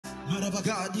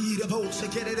Vagadi, the boats,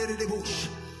 the bush,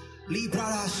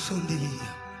 Libra Sunday.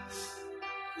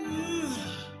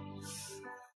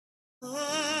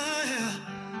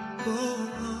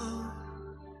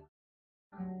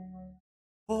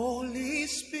 Holy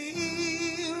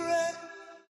Spirit,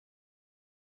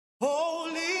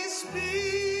 Holy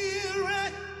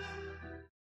Spirit,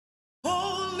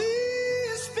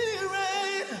 Holy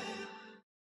Spirit,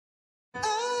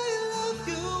 I love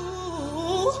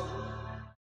you.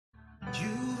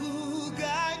 You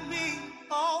guide me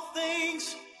all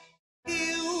things.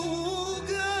 You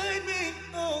guide me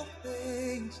all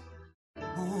things.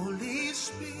 Holy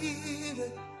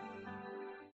Spirit,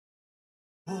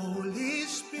 Holy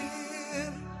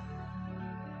Spirit,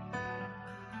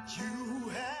 you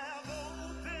have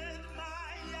opened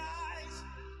my eyes.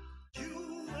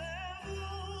 You have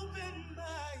opened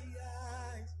my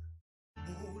eyes.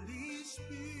 Holy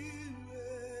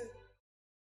Spirit,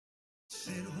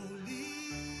 said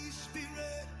Holy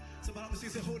Spirit. Somebody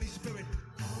say Holy Spirit.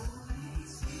 Holy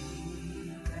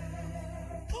Spirit.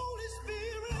 Holy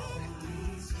Spirit.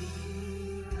 Holy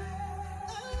Spirit.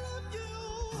 I love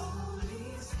you.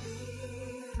 Holy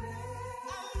Spirit.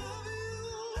 I love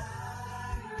you.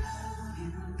 I love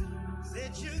you.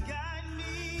 Said you guide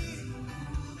me.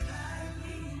 You guide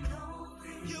me, no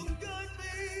you guide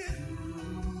me.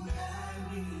 You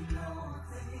guide me, no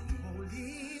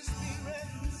Holy Spirit.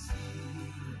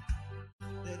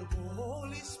 That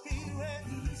Holy Spirit.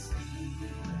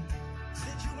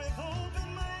 Said you have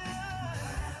opened my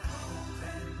eyes.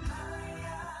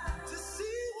 To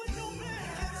see what no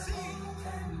man can see.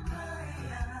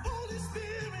 Holy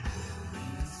Spirit.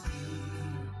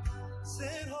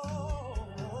 Said, oh,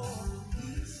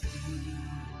 you see,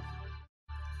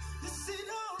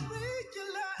 don't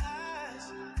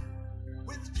realize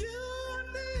with you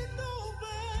need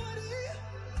nobody,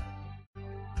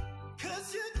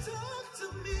 'cause you talk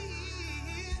to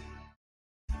me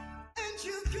and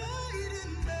you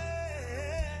guided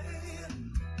me,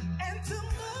 and to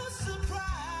my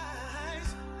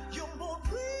surprise, you're more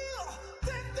real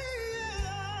than the air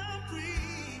I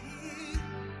breathe.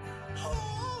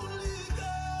 Holy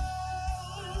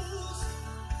Ghost,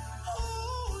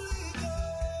 Holy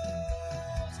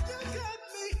Ghost, you got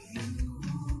me.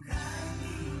 You got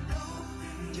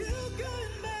me, you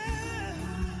got me.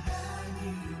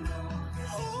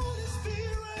 Holy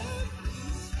Spirit,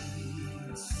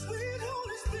 sweet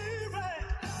Holy Spirit,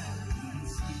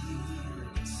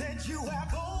 said you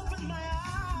have opened my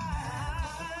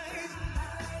eyes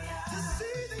to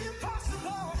see the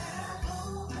impossible.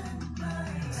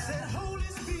 Said Holy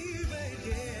Spirit,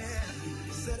 yeah.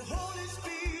 Said Holy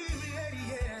Spirit,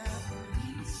 yeah.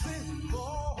 Said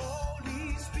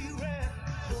Holy Spirit,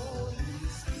 Holy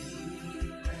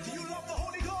Spirit. Do you love the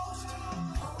Holy Ghost?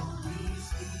 Holy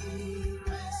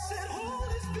Spirit. Said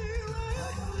Holy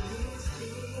Spirit, Holy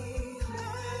Spirit.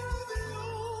 I love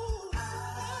you.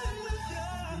 I love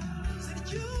you.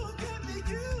 Said you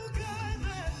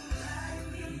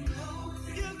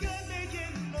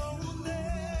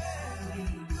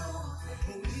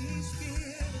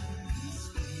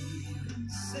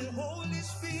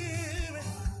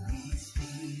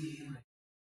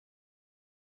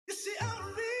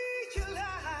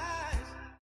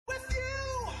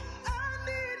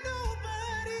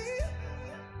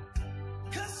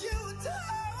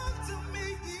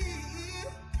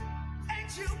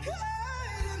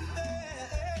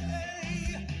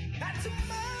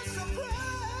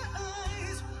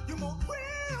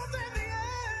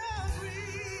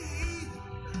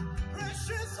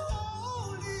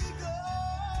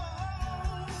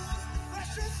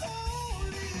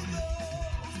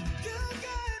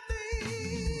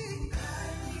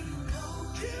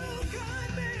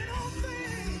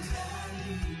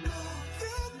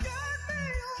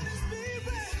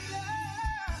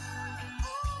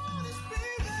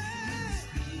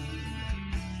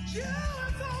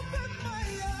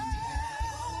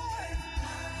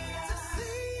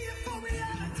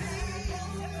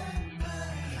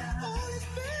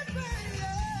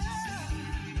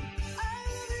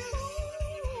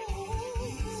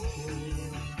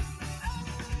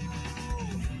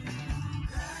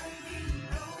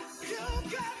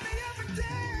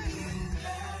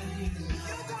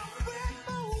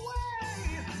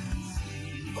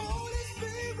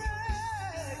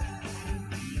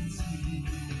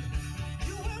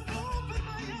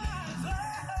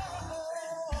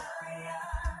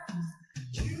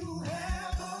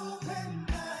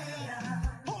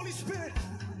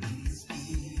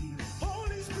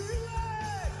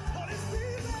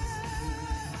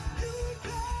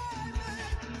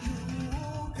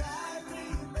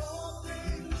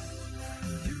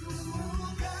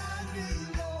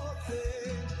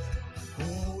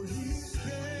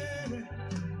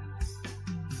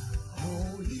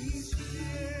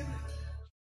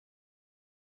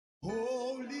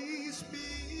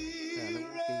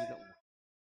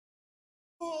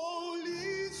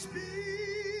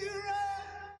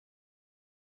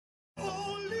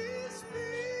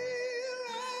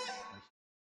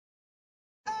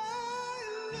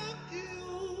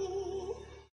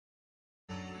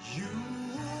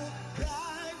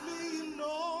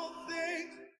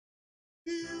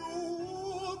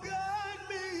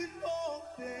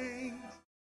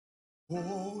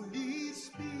Holy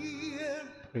Spirit,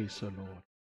 Praise the Lord.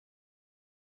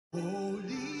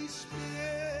 Holy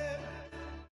Spirit,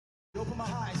 open my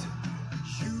eyes.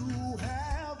 You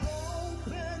have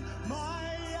opened my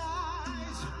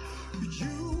eyes.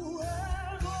 You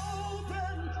have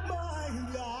opened my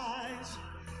eyes.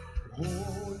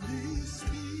 Holy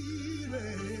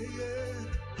Spirit,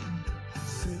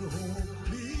 say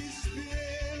Holy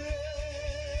Spirit,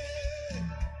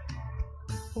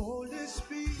 Holy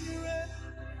Spirit,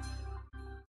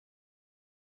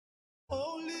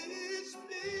 Holy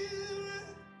Spirit.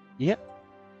 Ia,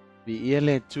 vi ia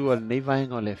le tua nei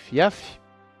vaenga o le fiafi.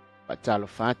 Patalo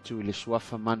fatu i le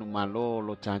suafa manu malo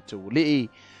lo tātou lii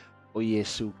o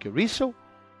Iesu Keriso.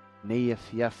 Nei a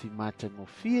fiafi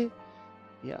matangofie.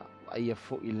 Ia, ia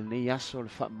fo i le nei aso le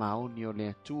wha maoni o le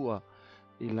atua.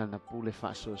 I lana pule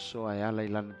wha soa e ala i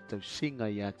lana tausinga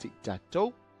i a ti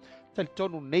tātou. Tali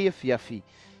tonu nei a fiafi.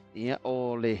 Ia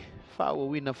o le wha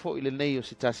wina fo i le nei o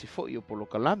si tasi fo i o polo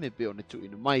kalame pe o ne tu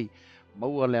inu mai.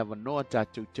 Maua le avanoa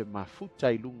tātou te mafuta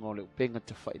i lunga o le upenga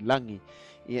te whailangi.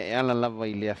 Ia e ala lava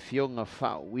i le afionga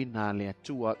whao wina le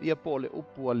atua. Ia po le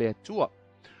upua le atua.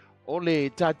 O le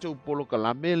tātou polo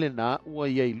kalame le na ua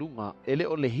ia i lunga. Ele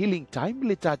o le healing time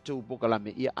le tātou polo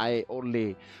kalame. Ia ae o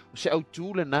le o se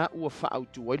autu le na ua whao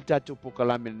tua i le tātou polo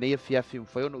kalame. Nei a fiafi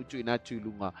mwhaiona utu i nātu i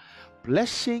lunga.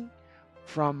 Blessing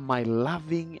from my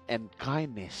loving and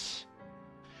kindness.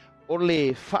 O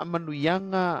le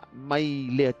whaamanuianga mai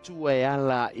le atua e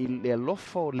ala i le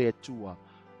alofa o le atua.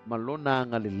 Malona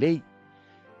anga le lei.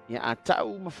 Ia a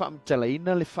tau ma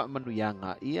whaamtalaina le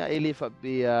whaamanuianga. Ia e le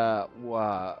whapea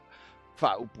ua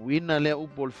whaupuina le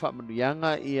upo le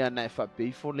whaamanuianga. Ia na e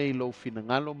whapeifo le ilo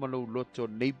finangalo ma lau loto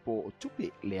neipo o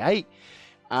tupe le ai.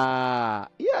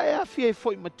 Ia e a fia e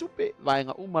foi ma tupe.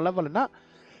 Vaenga umalava le na.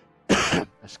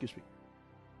 Excuse me.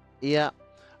 Ia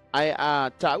ai a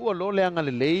taua lo le anga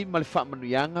le lei ma le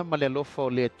whaamanuianga ma le alofa o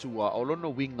le atua o lono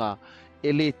winga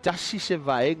e le tasi se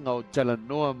vaenga o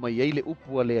talanoa mai ei le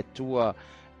upua le atua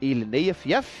i le neia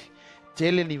fiafi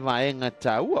tele ni vaenga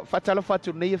taua whatalo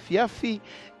whatu neia fiafi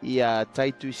i a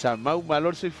taitu i sa mau ma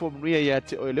lo soi fomnuia i a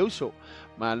te oe leuso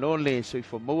ma lo le soi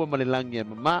fomoua ma le langi a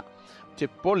mama te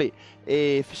pole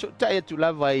e Fiso tai atu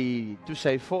lava i tu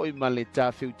sai foi ma le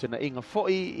ta fiutana inga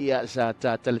foi ia sa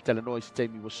ta tale no i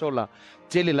taimi wosola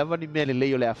tele lava ni mele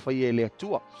le le afai e le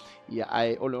atua ia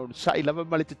ai o le sai lava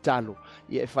ma le te talo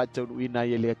ia e fata no ina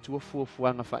ia le atua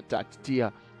fuanga fata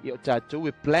tia ia o tatu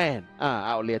e plan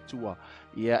o le atua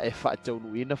ia e fata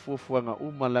no ina fuanga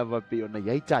uma lava pe ona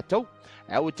ia tatu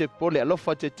e o te pole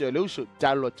alofa te leuso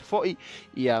talo te foi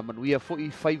ia manuia foi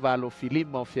fai valo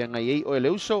filima o fianga ei o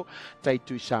leuso tai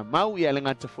tu sa mau ia le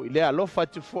ngata foi le alofa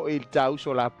te foi tau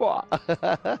so la po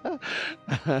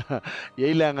ia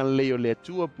ile anga leo le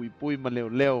tua pui ma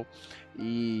leo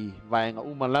i vaenga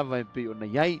uma lava e pe ona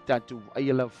iai tatu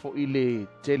ai la foi le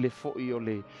tele foi o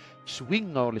le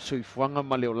swinga o le soifuanga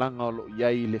ma leo langa o lo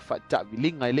iai le fata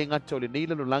vilinga ile ngata o le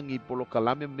neila no langi polo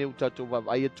kalame meu tatu va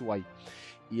ai tuai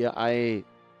ia ai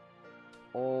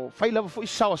o fai lava foi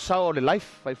sao o le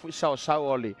life fai foi sao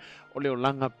o le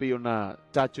langa pe ona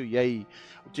tatu iai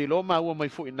o te lo ma ua mai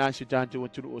foi nasi tatu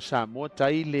o Samoa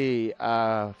tai le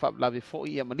fa lave foi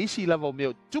ia manisi lava o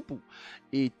meu tupu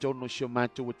i tono sio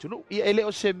matu o tunu ia ele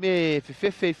o se me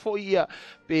fefe foi ia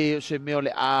pe o se me o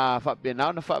le fa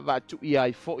pena na fa va tu ia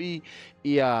i foi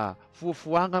ia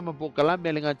fuanga ma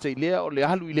bokalame le ngata ilea o le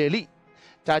halu ile li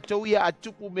tatou ia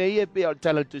atupu me ia pe o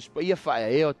tala tu spa ia fa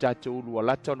e o tatou lua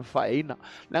lata no fa ina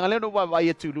langa le no wa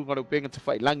ia tu lunga no penga te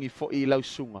fa langi fo i lau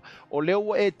sunga o le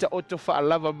o e ta o to fa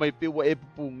lava mai pe wa e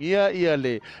pungia ia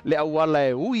le awala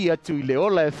e ui atu i le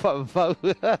ola e fa fa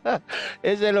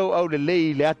e se lo au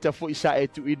le ata fo i sa e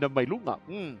tu ina mai lunga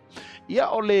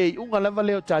ia o le unga lava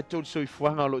le o tatou so i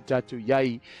fuanga lo tatou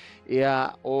iai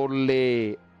ia o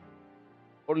le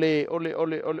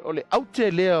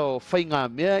aute leo whainga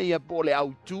mea ia po le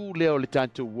autu leo le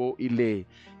tātou wo i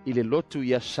le lotu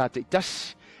ia sa te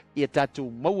itasi ia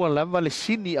tātou maua lava le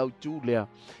sini autu lea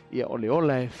ia ole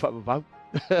ola e whavavau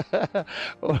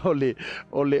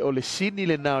ole sini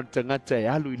le nao tangata e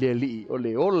alu i lea lii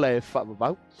ole ola e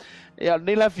whavavau ia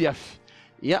nei la fiafi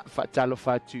ia whaatalo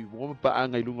whatu woma pa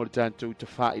anga i lungo le tātou te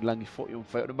wha i langi fo i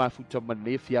whai o na mafuta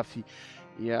manea fiafi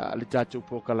ia le tatou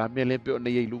pokalame le pe ona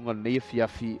ia ilunga nei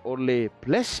fiafi o le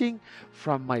blessing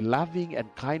from my loving and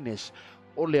kindness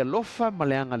o le alofa ma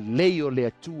le anga lei o le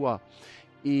atua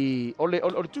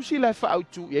ole tusi la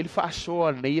whaautu i le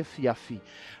whaasoa nei e fiafi.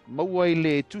 Maua i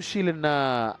le tusi le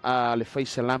na le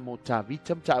whaisalamo ta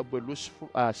vita mta au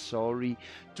sorry,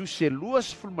 tusi e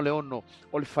luas fulmaleono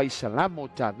o le whaisalamo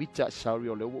ta vita, sorry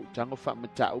o le ua utango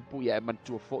whaamata upu ia e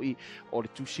mantua foi o le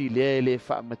tusi le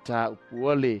whaamata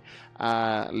upu le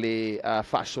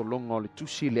whaasolonga o le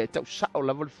tusi le tau sao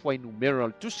lava le fwai numero o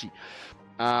le tusi.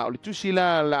 O le tusi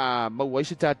la maua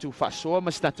se tātou whaasoa ma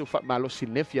se tātou whaamalosi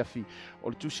le fiafi o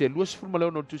le tusi e lua sifuruma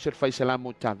leo no le tusi e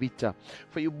whaisalamo tā vita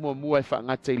whai mua e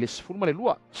whaangata i le sifuruma le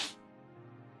lua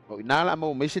o inala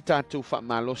mau me se tātou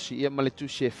whaamalosi ia ma le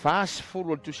tusi e whaasifuru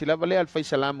o le tusi lava lea le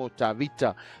whaisalamo tā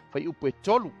vita whai upu e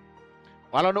tolu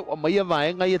wala no o maia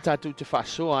vaenga ia tātou te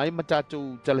whaasoa ai ma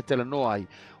tātou talatala noa ai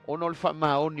ono le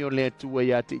whaamaoni o le atua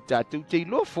ia te tātou te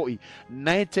ilo foi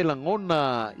nei te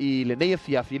langona i le nei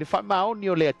fiafi le whaamaoni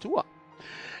o le atua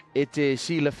e te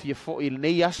sila fia foi le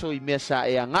nei aso i mea sa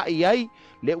e angai ai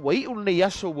le wai un nei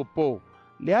aso wapo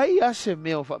le ai ase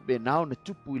mea o whabenao na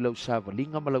tupu i lau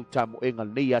savalinga ma lau tamo enga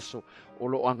le nei aso o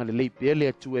lo anga le leipea le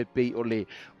atua e pei o le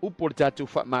upo le tātou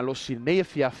whaamalosi le nei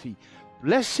fiafi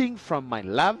blessing from my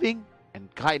loving and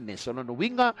kindness ono no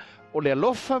winga o le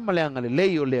alofa ma le anga le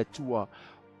lei o le atua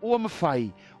ua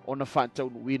mawhai o na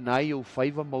whaataunuina ai o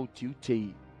whaiva mautiu te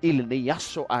ile nei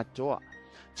aso atoa.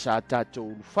 Sa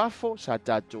tātou ulufafo, sa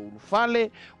tātou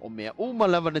ulufale, o mea uma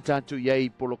lava na tātou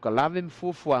iai poloka lave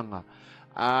mfuafuanga.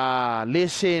 Le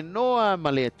se noa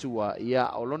ma le atua, ia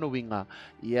o lono winga,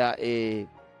 ia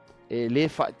le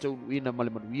whaataunuina ma le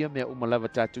manuia mea uma lava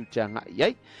tātou te anga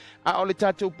iai. O le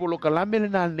tātou poloka lame le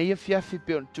nā neia fiafi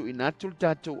pe on tu inatul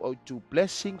tātou au tu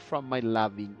blessing from my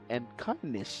loving and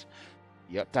kindness.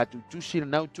 Ia tātou tusi le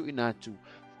nau tu inatu,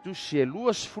 tusi e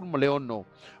lua sifuruma leono,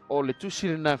 o le tusi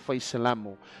le nā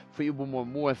whaisalamo, whai ubu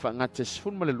mua e whaangata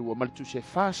sifuruma le lua, ma le tusi e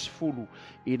whaasifuru,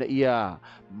 ina ia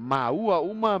maua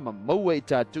uma, ma maua i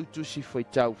tātou tusi whai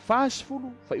tau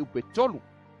whaasifuru, whai upe tolu.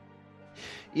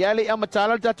 Ia le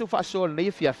amatala le tātou whaasoa le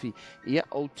neia fiafi, ia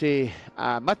o te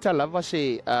matalava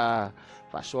se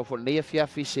whaasoa fo neia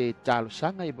fiafi se talo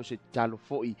sanga, ia mo se talo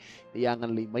foi, ia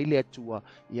ngan le mai le atua,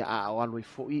 ia a o aloi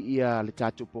foi, ia le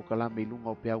tātou pokalame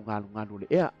lunga o peau ngālu le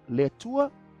ea, le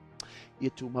atua, ia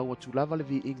tu maua tu lava le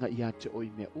vi inga ia te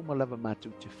oi mea uma lava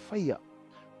mātou te whaia.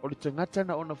 O le tangata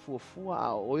na ona fuafua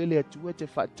a oe le atua te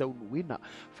whaataunuina,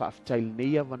 whaaftail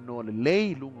neia wanoa le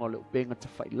lei lunga o le upenga te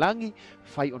whailangi,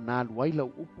 whai o nā luai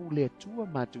lau upu le atua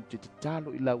mātou te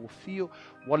talo i lau fio,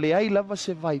 wa le ai lava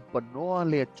se vai panoa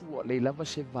le atua, le lava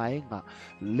se vaenga,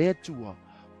 le atua,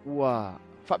 ua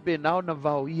whapenao na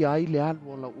vau ia ai le anu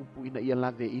o lau upu ina ia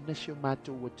lave ina sio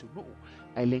mātou watunu,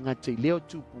 ai le ngate leo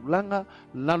tupulanga,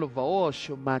 lalo vao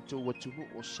sio mātou watunu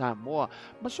o Samoa,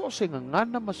 maso se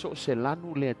ngangana, maso se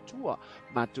lanu le atua,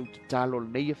 mātou te talo le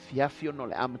neia fiafio no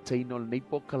le amataino le nei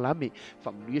pokalame,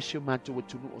 whamulia sio mātou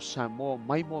watunu o Samoa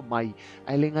mai mo mai,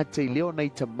 ai le ngate leo nei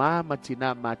ta māma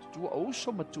tina mātua o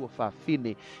uso matua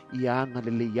whawhine, ia anga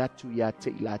le atu ia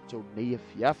te ilato neia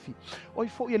fiafi, oi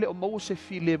fo ia le o mau se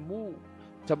file mu,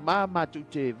 ta mama tu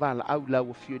te vala au la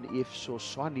o fiona e so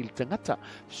swani le tangata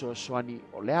so swani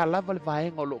o le lava le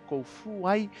vaenga o lo ko fu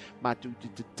ai ma tu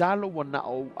te talo wana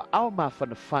o au ma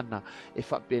fana e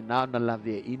fa pena na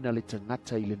lave ina le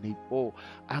tangata ile nei po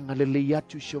anga le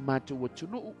atu so ma tu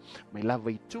tunu mai lava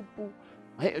I tupu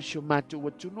he o sio mātou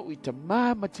atunu I ta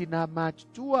māma tina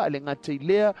mātutua le ngata I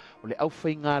lea o le au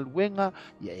whai ngā luenga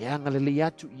ia e anga le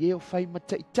atu I e o whai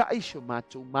mata I tai sio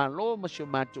mātou mālo ma sio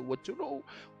mātou atunu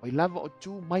o I lava o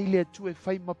tu mai le atu e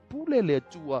whai mapule le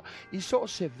atua I so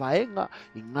se vaenga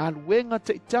I ngā luenga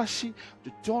ta itasi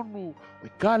tu tonu o I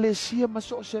kāle sia ma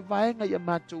so se vaenga ia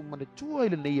mātou manatua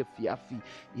I le neia fiafi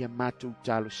ia mātou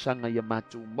talo sanga ia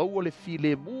mātou maua le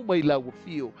file mu mai lau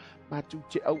fio mātou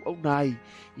te au nai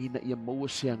ina ia maua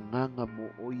se nganga mo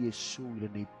o Yesu I le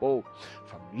nei po.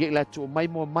 Whamuia I la tua mai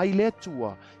mo mai le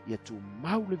atua ia tu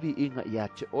mau le vi inga ia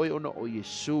te oi ona o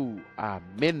Yesu.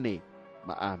 Amene.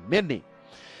 Ma amene.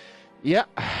 Ia,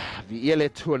 vi ia le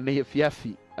tua nei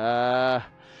fiafi.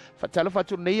 Fatalo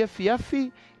fatu nei fiafi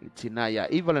tina ia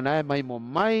iwa le nai mai mo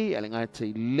mai ale ngā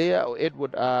te lea o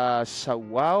Edward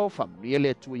Sawao whamuia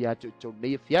le atua ia te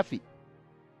nei fiafi.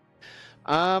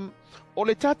 O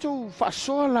le tātou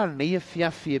whaasoa la neia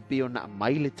fiafi e beo na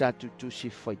mai le tātou tusi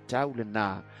whaitau le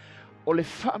nā. O le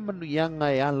whaamanuianga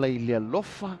e ala I le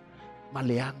alofa ma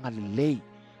le anga le lei.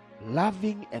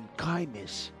 Loving and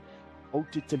kindness. O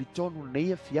te talitonu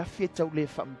neia fiafi e tau le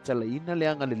whaamtalaina le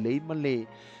anga le lei ma le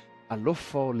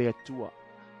alofa o le atua.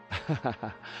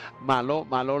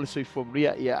 malo le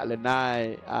soifomria ia le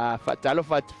nā whaatalo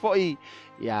whaatfoi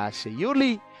ia se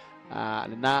yuli.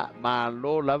 lena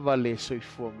malo lava le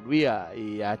soifua manuia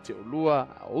I a te olua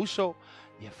o uso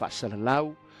ia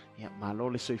faasalalau ia malo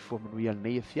le soifua manuia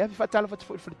lenei afiafi faatala fatu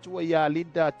foʻi faletua ia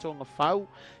Linda toga fau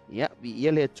ia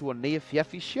viia le atua lenei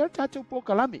afiafi sia le tatou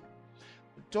pokalame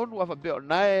tonu afa be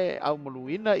onae au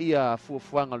maluina ia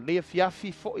fuafuaga lenei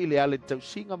afiafi foʻi le ale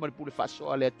tausiga ma le pule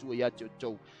faasoa le atua iā te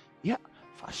outou ia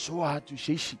faasoa atu I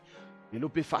seisi le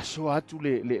lope faasoa atu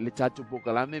le tatou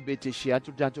pokalame be teisi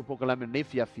atu le tatou pokalame lenei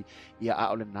afiafi ia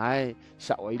a o lenā e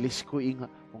saʻo ai le sikoiʻiga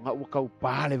o ga ua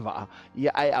kaupā le vaa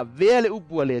ia ae avea le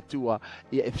upu a le atua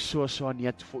ia e fesoasoani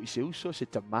atu foʻi se uso se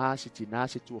tamā se tinā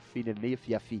se tuafine lenei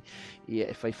afiafi ia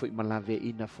e fai foʻi ma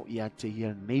laveaina foʻi iā te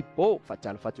ia lenei po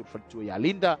faatala fatu le faletua iā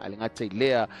Linda a le gata I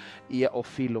lea ia o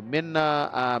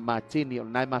Filomena Martini o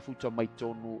lenā mafuta mai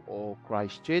tonu o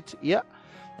Christchurch ia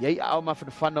iai ao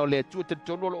mafanafana o le atua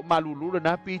tatonu o loo malulu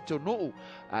lenā pitonuu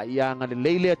ia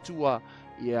galelei le atua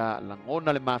ia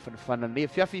lagona le mafanafana lenei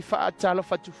afiafi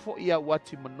faatalofa atu foʻi ia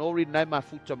wati manori nae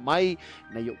mafuta mai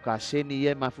na io kaseni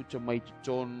ia mafuta mai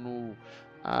totonu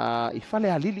I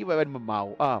fale alili ua le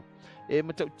mamao e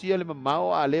matautia le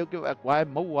mamao a leo ke akuae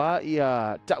maua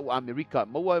ia taʻu Amerika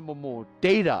maua e momo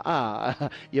teira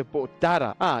ia po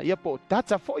tara ia po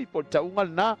tata foʻi po taʻuga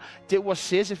lenā te ua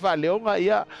se faaleoga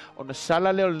ia ona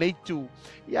sala leo lenei tu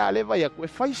ia le vai aku e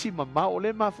faisi mamao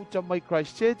le mafuta mai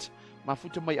Christchurch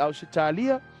mafuta mai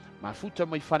Ausitalia mafuta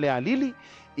mai fale alili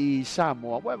I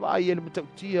Samoa ua vaai e le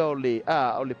matautia o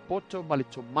le poto ma le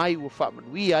tomai ua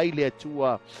faamanuia ai le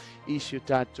atua isi o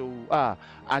tatou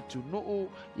atunuu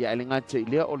ia e le gata I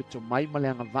lea o le tomai ma le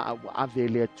agavaa ua ave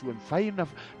le atua mafai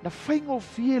na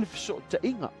faigofie le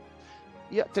fesootaʻiga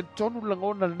ia tatonu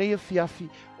lagona lenei afiafi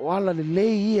o ala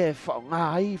lelei ia e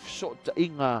faaaogā ai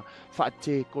fesootaʻiga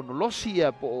faate konolosi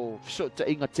ia po o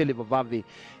fesootaʻiga tele vavave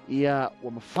ia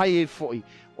ua mafai ai foʻi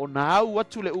ona au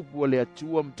atu le upu o le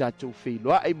atua ma tatou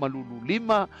feiloaʻi ma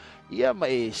lululima ia ma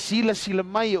e silasila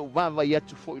mai e uvavai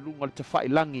atu foʻi luga le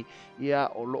tafaʻilagi ia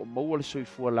o loo maua le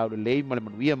soifua laulelei ma le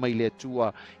manuia mai le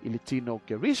atua I le tino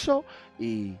Keriso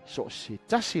I so se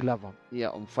tasi lava ia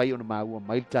o mafai ona maua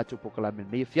mai le tatou pokalame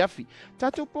lenei afiafi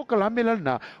tatou pokalame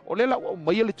lanā o le laua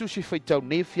umaia le tusi faitau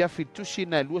lenei afiafi tusi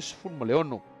na e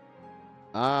 26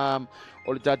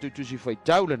 o le tatou tusi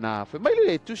faitau lenā foi mai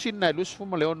le tusi na e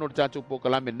 26 o le tatou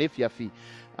pokalame lenei afiafi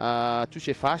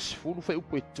tusi e 20 fai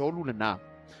upu e tolu lenā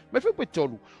mai fai upu e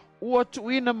tolu ua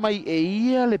tuuina mai e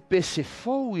ia le pese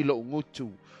fou I loo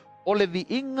ngutu o le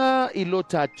viiga I lo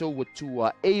tatou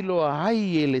atua e iloa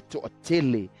ai e le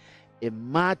toʻatele e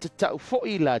matataʻu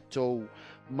foʻi I latou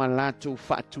ma latou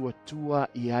faatuatua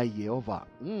I ai Iehova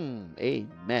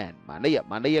amen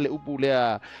manaia le upu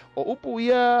lea o upu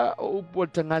ia o upu o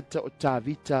le tagata o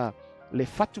tavita le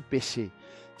fatu pese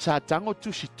sa tago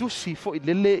tusitusi foʻi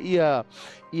lele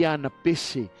ia ana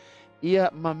pese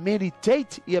ia ma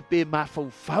meditate ia pe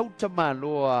mafaufau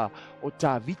tamāloa o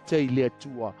tavita I le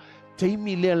atua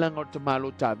taimi lea laga o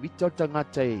tamālo tavita o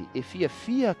tagata e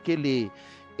fiafia kele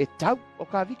e tau o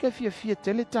kavika e fiafia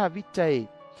tele tavita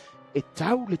e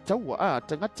tau le taua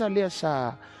tagata lea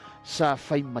sa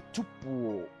fai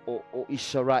matupu o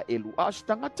Israelu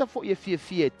sa tagata foʻi e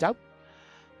fiafia e tau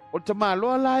o le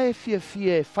tamāloa la e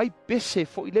fiafia e fai pese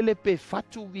foʻi lele pe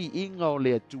fatu viiga o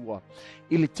le atua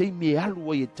I le taimi e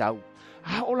alu ai e tau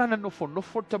o lana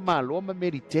nofonofo tamāloa ma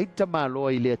meditate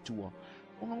tamāloa I le atua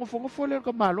o gagofogofo le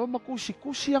kamāloa ma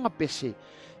kusikusi aga pese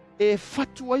e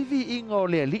fatu ai viiga o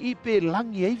le alii pe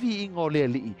lagi ai viiga o le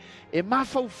alii e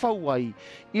mafaufau ai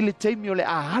I le taimi o le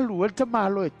ahalu e le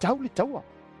tamāloa e tau le taua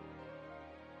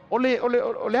o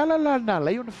le ala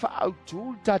lanalai ona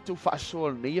faautū le tatou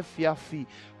faasoa lenei afiafi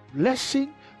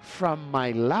blessing from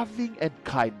my loving and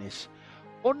kindness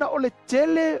ona o le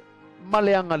tele ma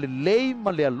le agalelei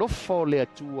ma le alofa o le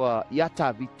atua iā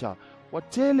tavita ua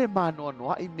tele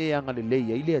manoanoaʻi me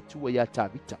agalelei ai le atua iā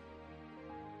tavita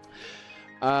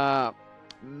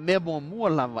mea muamua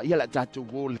lava ia le a tatou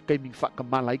ō le kaimi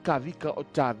faakamala ai kavika o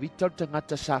tavita o le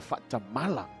tagata sa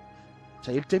faatamala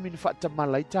sa ia le taimi na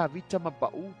faatamala ai tavita ma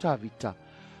paʻū tavita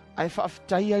ae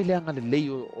faafetai ai le agalelei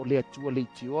o le atua le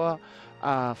itioa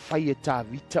fai e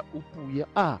tavita upu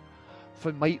ia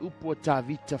fai mai upu o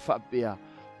tavita faapea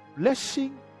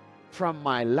blessing from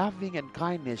my loving and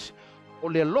kindness o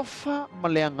le alofa ma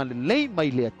le agalelei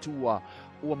mai le atua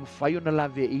ua mafai ona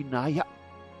laveaina ai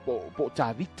po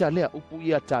tavita lea upu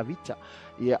ia tavita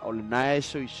ia o lenā e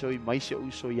soisoi mai se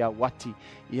uso ia wati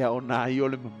ia ona ai o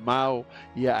le mamao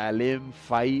ia a le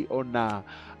mafai ona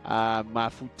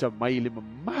mafuta mai le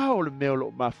mamao le mea o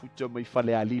loo mafuta mai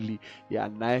fale alili ia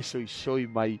ana e soisoi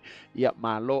mai ia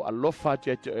malo alofa atu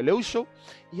e le uso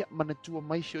ia manatua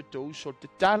mai se o te uso o te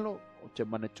talo o te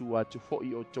manatua atu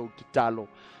fo'i o tou te talo.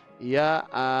 Ia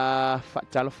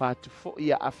talo fatu fo'i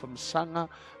ia afamsanga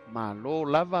malo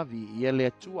lava vi ia le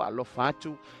atua alofa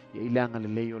atu ia ilanga le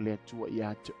leo le atua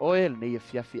ia te oil nei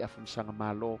fiafi afamsanga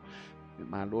malo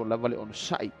lava le ono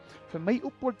sai. Fa mai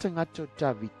upo tangata o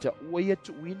tavita ua ia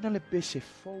tu uina le pese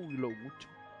fau i lo mutu.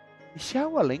 I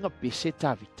siawa lenga pese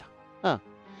tavita.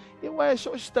 Ia wae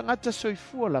so si tangata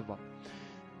soifua lava.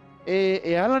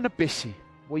 E ala na pese.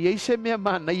 Wa ia ise mea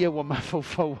mana ia wa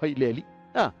mafau ai leli.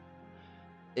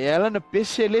 E ala na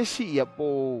pese lesi ia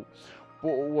po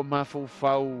ua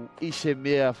mafau ise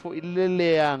mea fo i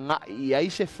lele a ngai ia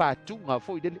ise fatunga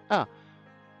fo i lele.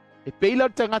 E peila o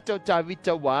tangata o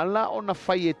tavita wala o na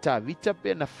fai e tavita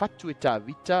pe na fatu e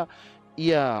tavita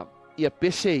ia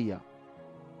pese ia.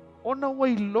 Ona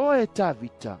wai loa e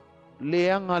tavita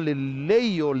leanga le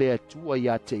leio le atua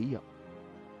ia te ia.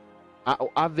 A o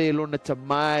ave lo na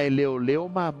tamae leo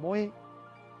ma moe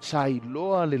sa i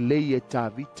loa le lei e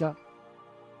tavita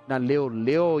na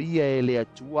leo ia e le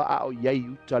atua a o iai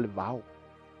uta le vao.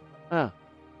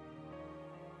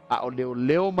 A o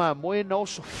leo ma moe na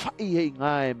oso fai e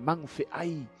ngā e mangfe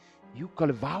ai iuka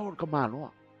le vao ka manoa.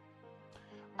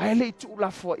 Ai le tu la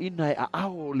fo ina e a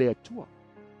ao le atua.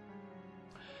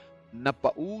 Na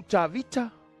pa u tavita,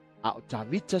 a o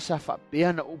tavita sa fa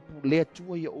pea na upu le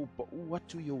atua ia upa u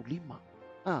atu ia u lima.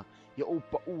 Ia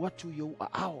upa u atu ia u a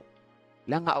ao.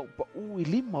 Langa a upa u i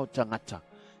lima o tangata.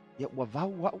 Ia ua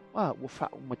vau au ua fa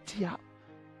umatia.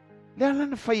 Le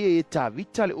alana fai e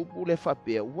tavita le upu le fa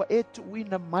pea ua e tu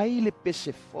uina mai le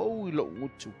pese fau i lo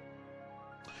utu.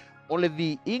 O le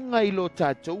vi inga i lo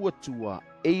tātou atua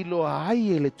e i lo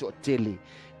ai e le toa tele.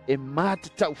 E mata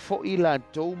tau fo i la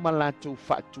tau ma la tau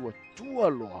fatua tua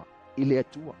loa i le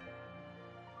atua.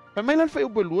 Pa mai lan fai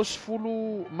ube luas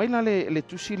fulu, mai lan le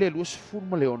tusi le luas fulu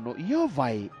ma le ono, ia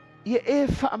vai, ia e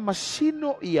fa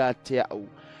masino i a te au.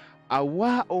 A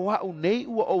wā o au nei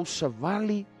ua o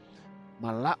savali,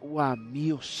 ma la ua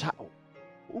mio sao.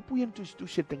 Upu ian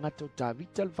tusi te ngata o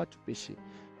tavita le fatu pese.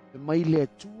 Pa mai le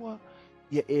atua,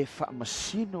 ia e fa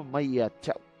masino mai i a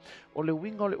te au. O le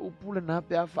winga o le upu le nā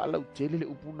pea whaalau tele le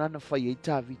upu nana whai e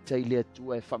tāwita i le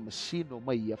atua e whamasino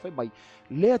mai ia whai mai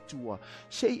le atua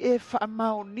se i e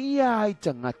whaamaonia ai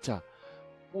tangata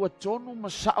ua tonu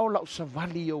masao lau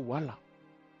savali o wala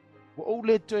ua ou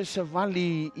le to e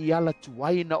savali i ala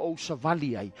tuai na ou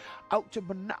savali ai au te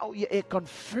manao ia e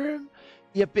confirm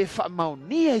ia pe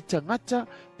whaamaonia i tangata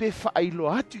pe whaailo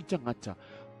atu i tangata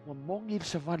ua mongi il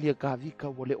savali a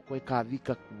kāwika ua leo koe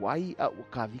kāwika kuai a ua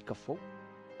kāwika fau.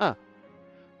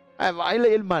 Vai le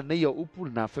il mana ia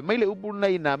upul na fe mai le upul na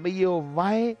ina me ia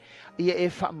vai ia e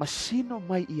fa masino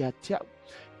mai ia tia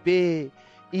pe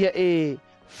ia e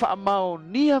fa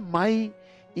maonia mai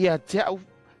ia tia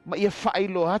ma ia fa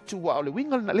ilo atu wa le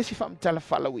wingal na lesi fa mtala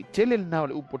fa la wi tele na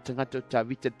le upul tangata ta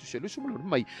vita tu selu sumu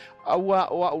mai awa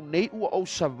o nei o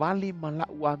savali mala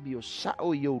wa mi o sa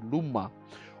o yo luma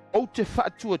o te fa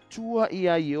tua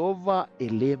ia Jehova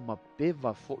ele ma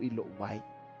peva fo ilo vai.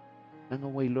 Nanga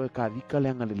wai loe ka vika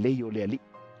leanga le leio le ali.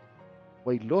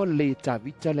 Wai loe le ta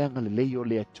vita leanga le leio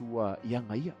le atua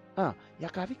ianga ia. Ia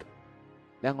ka vika.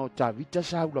 Leanga o ta vita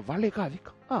sa ula vale ka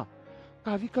vika.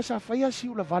 Ka vika sa faya si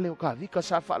ula vale o ka vika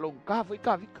sa whaalong ka vai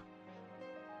ka vika.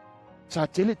 Sa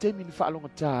tele te mini whaalonga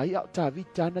ta ia o ta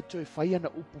vita na toe faya na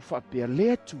upu whapea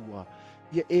le atua.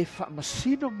 Ia e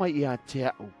masino mai ia te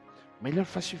au. Mai lan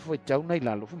fasi foi tau nei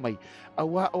lalo mai.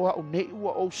 Awa o nei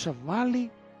ua o savali.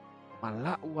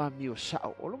 Mala ua mio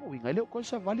sao o longo winga leo ko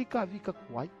sa vali ka vika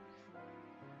kuai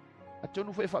atonu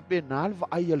fe fa penal va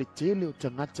ai ale tele o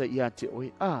tangata ia te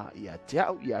oi ia te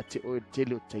au ia te oi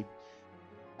tele o tai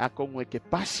a kongo ke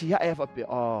pasi ia e fa pe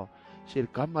sel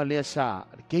kama le sa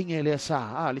kenge le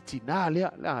sa le tina le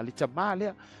le tama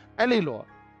le ele lo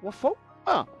wa fo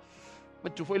ma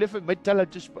tu foi le fe mai tala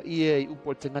tus pa ia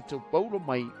upo tangata o paulo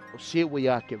mai o se wa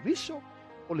ia ke viso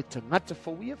o le tangata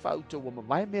fauia whauta ua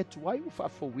mawai mea tuai ua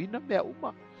whaafauina mea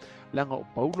uma. Langa o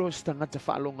Paulo se tangata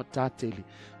whaalonga tātele.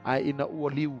 Ai ina ua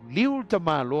liu ta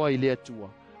māloa i lea tua.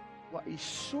 Wa i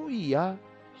sui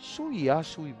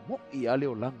mo i ale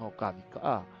o langa o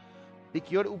kawika.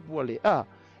 Liki ore upua le e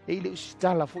ile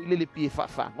usitala fo ile le pie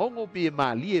whaangongo pie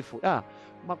maalie fo.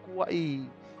 Makua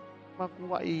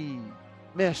i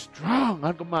mea strong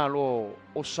anka māloa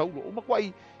o saulo. O makua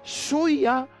i sui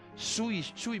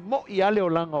mo i ale o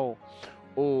langa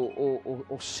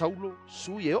o Saulo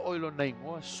sui e o ilo nei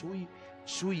ngoa sui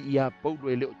i a Paulo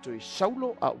e leo toi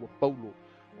Saulo a ua Paulo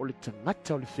o le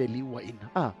tangata o le wheliua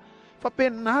ina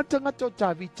whapena tangata o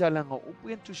tāwita langa upu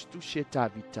en tusi e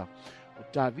tāwita o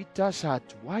tāwita sa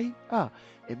atuai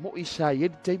e mo i sa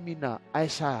iedi teimina ai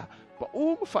sa pa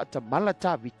ma whaatamala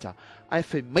tāwita, ai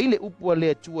whai maile upua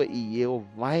lea tua i eo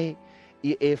vai,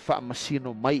 i e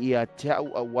whaamasino mai i a te au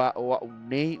a wā o au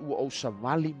nei ua o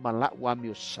savali mala ua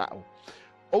mi o sao.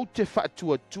 O te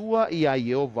whaatua tua i a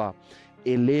Yehova,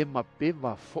 e le ma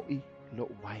pewa foi lo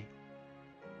vai.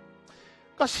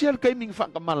 Ka sial kaiming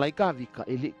whaakamala i kāwika,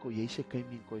 e le ko yeise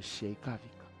kaiming ko e sei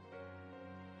kāwika.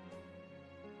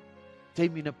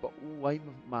 Teimina pa uai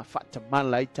ma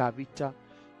whaatamala i tāwita,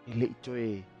 e le ito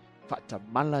e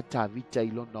whaatamala tāwita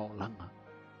i lona o langa.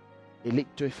 E le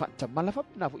ito e whaatamala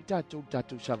whapina fo i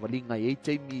tātou savalinga e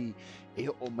teimi e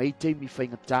o mai teimi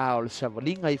whaingatā o le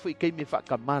savalinga e fo i keimi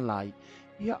whaakamala ai.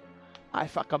 Ia, a e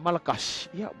whaakamala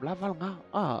kasi, ia, blaval ngā,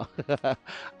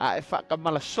 a e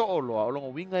whaakamala sooloa, o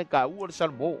longa winga e ka ua le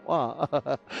salmo,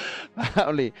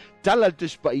 ole, tala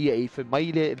tuspa ia e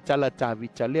whemaile tala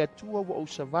tāwita, lea tua wa o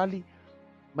savali,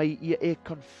 mai ia e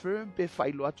confirm pe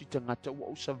whailo atu i tangata wa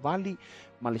o savali,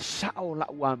 ma le sao la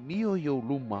ua mio i o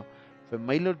luma,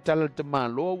 whemaile tala te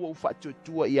māloa wa o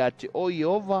whaatuatua i a te o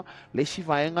Iova, le si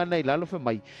whaenga nei lalo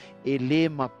whemai, e le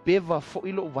ma pewa fo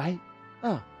ilo vai,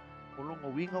 o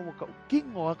longa winga wa ka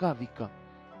ukingo a ka vika,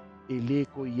 e le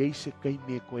ko yeise kai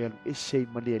me ko alu esei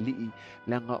male alii,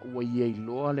 langa ua iei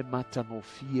loa le matano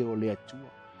fie o le atua,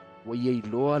 ua iei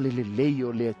loa le lei o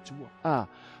le atua,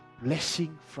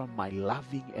 blessing from my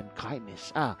loving and kindness,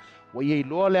 ua iei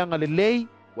loa le anga le lei,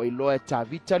 ua iei loa e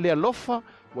tāwita le alofa,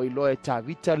 ua iei loa e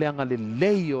tāwita le anga le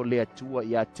lei o le atua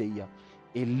i a te ia,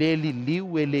 e le li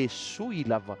liu e le sui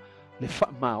lava, le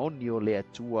whaamaoni o le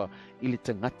atua i le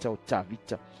tangata o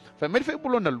tāwita. Whai mai whai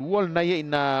upolo na lua na ia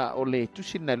ina o le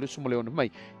tusi na lusu mo le ona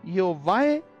mai. I o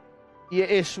vai, ia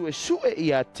e sue i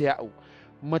a te au.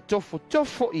 Ma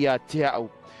tofo i a te au.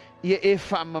 Ia e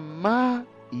whaamama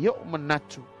i o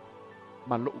manatu.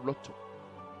 Ma lo loto.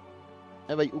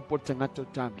 E vai upo tangata o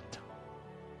tāwita.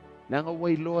 Leanga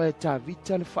wai loa e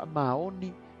tāwita le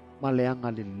whaamaoni. Ma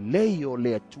leanga le lei o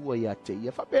le atua i a te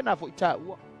ia. Whapena fo i tā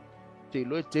ua. Te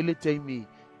loe tele teimi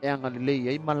e anga le lei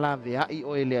ei malawe ai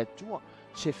o e le atua.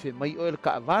 Se fe mai o le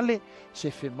kaavale, se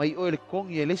fe mai o le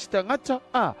kongi e le stangata,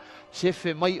 se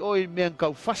fe mai o le mea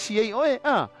kau fasi ei oe,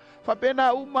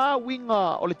 whapena uma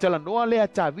winga o le talanoa lea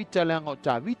tāwita le anga o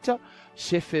tāwita,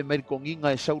 se fe mai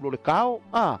konginga e saulo le kao,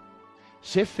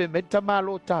 se fe mai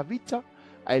tamalo tāwita,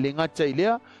 ai le ngata i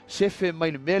lea, se fe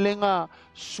mai le melenga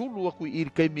sulu aku i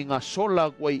kaimi ngā sola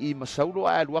kua i masaulo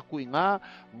ai alu aku i ngā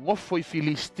ngofo i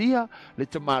Filistia le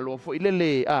te malo fo i le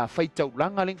whaitau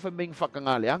langa ling whameng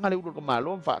whakanga le anga le uro ka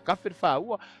malo whakawhir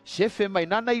whaua se fe mai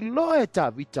nana i loe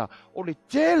tāwita o le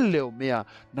tele o mea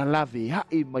na lawe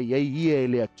hai mai ei ia e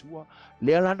le atua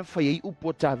le alana whai ei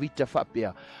upo tāwita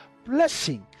whapea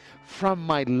blessing from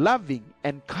my loving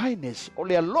and kindness o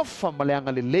le alofa ma le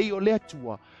anga le lei o le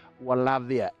atua ua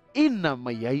lavea ina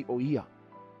mai ai o ia.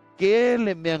 Ke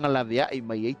le mea nga lavea i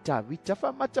mai ai tāwita,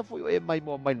 wha mata fo e mai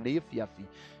moa mai nei fiafi.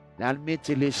 Le alme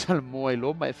te le salmoa i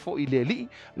loa mai fo i le li,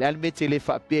 le alme te le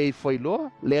whapea i fo i loa,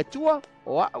 le atua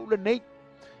o au le nei.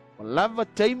 O lava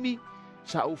taimi,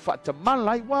 sa u whata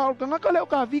malai, wa o kangaka leo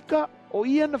ka vika, o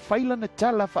ia na whaila na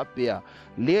tala whapea,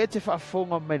 le te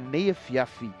whafonga mai nei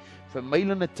fiafi, wha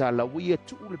maila na tala, ui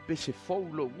atu le pese fo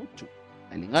lo mutu.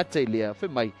 Ai ngata i lea, wha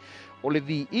mai, o le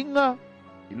vi inga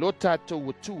i lo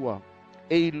tātou atua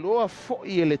e i loa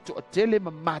fo'i e le toa tele ma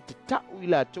mate tau i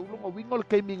la tau longa winga le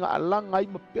keiminga alanga i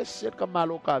ma pese ka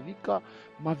malo ka vika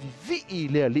ma vivi i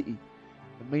lea lii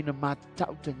e meina mate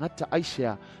tau te ngata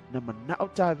aisea na manao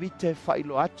tā vite fa i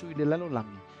lo atu i le lalo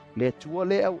langi le atua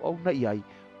le au na iai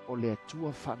o le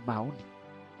atua fa maoni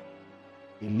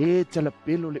e le tala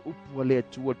pelo le upua le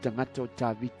atua tangata o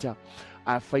tā vita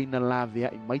a faina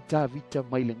lavea i mai tā vita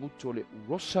mai le ngutu o le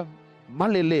urosa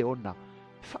malele ona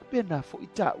whapena fo i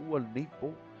tā ua nei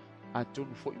po a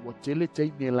tonu fo i watele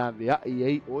teimi e lawe a i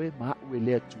ei oe maa ue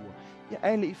lea tua ia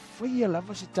ele i whaia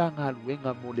lava se tā ngā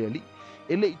luenga mo lea li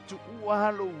ele i tu ua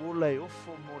halo wola e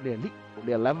ofo mo lea li o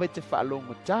lea lava i te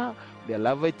whaalonga tā o lea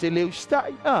lava i te leo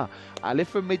stai a le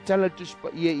wha mei tala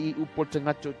tuspa ia i upo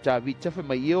tangato tā vita wha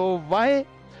mai i o vae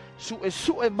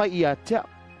sue mai i a tea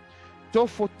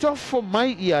tofo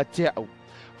mai i a tea au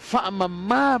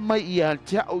whaamama mai i a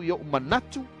te au i o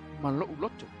manatu ma lou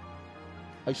loto.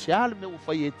 Ai se ale me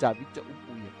whai e tāwita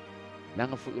upu ia.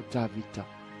 Langa whai o tāwita.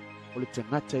 O le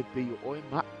tangata e pei o oe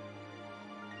maa.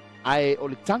 Ai o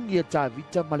le tangi e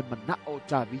tāwita ma le manao o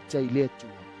tāwita i lea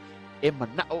tua. E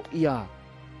manao ia.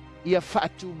 Ia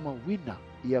whaatu mawina.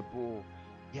 Ia po.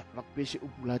 Ia makpese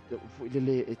upu lata ufu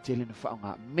ilele e tele na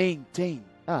whaonga. Maintain.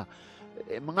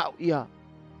 E mangao ia.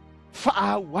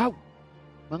 Whaau au.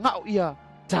 Mangao ia.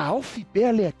 Taofi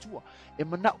pea le atua, e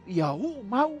manau ia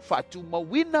mau faatu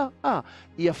mawina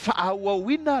ia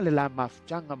faauauina le la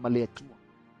mafutaga ma le atua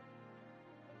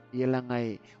ia laga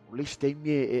o le taimi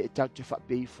e tau te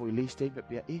faapei foi le taimi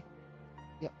pea ia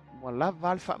ua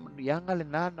lava le faamanuiaga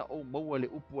lenā na ou maua le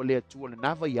upu o le atua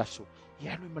lenā vaiaso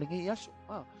ia aloe malegei aso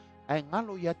ae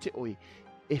galo ia te oe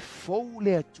e fou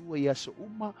le atua ia so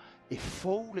uma e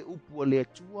fou le upu o le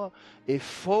atua e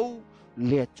fou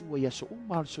le atua ia so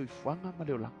uma o le soifuaga ma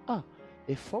le olaga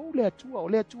e fou le atua o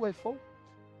le atua e fou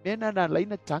mena na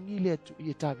laina tangi le atua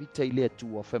ia tavita i le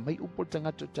atua fa mai upu o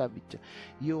tagata o tavita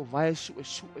ia o vae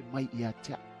suʻesuʻe mai ia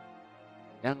te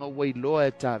anga wailoa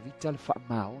e tavita le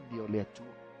faamaoni o le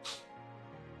atua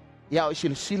ia o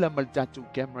silasila ma le tatou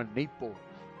camera nei po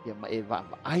ia ma e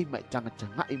vaavaai ma e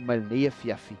tagatagaʻi ma lenei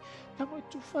afiafi tago e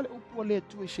tufa le upu o le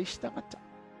atua i seisi tagata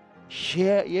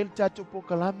share ia le tatou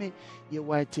pokalame ia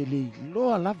ua e te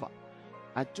leiloa lava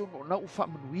atonu o nau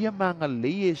faamanuia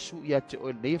magalelei e su ia te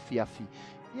oe lenei afiafi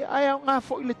ia ae aogā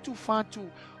foʻi le tufa atu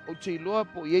o te iloa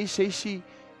po iai seisi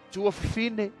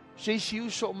tuafifine seisi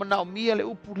uso o manaʻomia le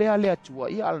upu lea le atua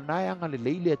ia alanā e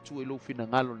agalelei le atua i lou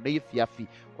finagalo lenei afiafi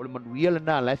o le manuia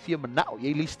lenā lae fia manaʻo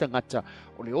iai leisi tagata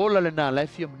o le ola lenā lae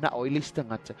fia manaʻo ai leisi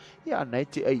tagata ia ana e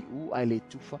te aiʻu ae le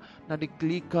tufa na le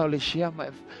klika o le share ma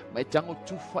e tago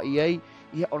tufa i ai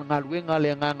ia o le galuega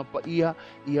le agaga paia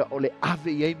ia o le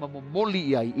ave i ai ma momoli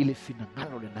i ai i le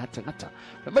finagalo lenā tagata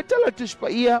me mai tala tusi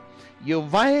paia ia o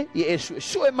vae ia e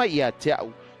suʻesuʻe mai iā te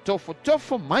aʻu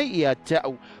tofotofo mai iā te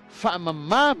aʻu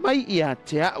faamamā mai iā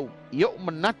te aʻu ia o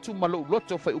manatu ma loʻu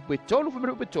loto fai upe tolu fai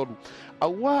upe tolu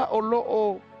auā o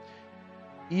loo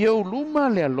iau luma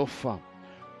le alofa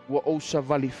ua ou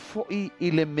savali foʻi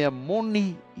i le mea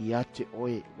moni iā te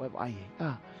oe ua vaai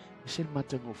e se le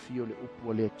matagofio le upu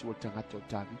o le atua tagata o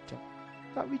tavita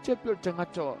tavita pe o le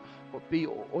tagata o pei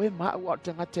o oe maʻu a o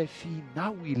tagata e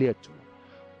finau i le atua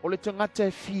o le tagata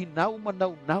e finau ma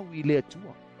naunau i le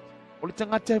atua o le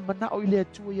tagata e manaʻo i le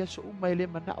atua ia so uma e lē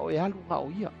manaʻo e aluga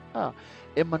o ia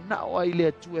e manaʻo ai le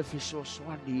atua e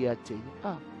fesoasoani ia te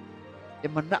ia e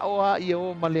manaʻo a ia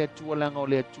o ma le atua laga o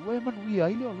le atua e manuia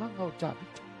ai le olaga o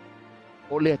tavita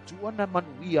o le atua na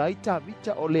manuia ai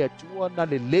tavita o le atua na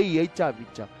lelei ai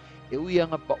tavita e ui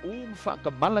anga paʻū ma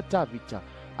faakamala tavita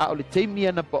a o le taimi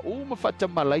ana paʻū ma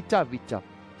faatamala ai tavita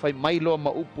fai mai loa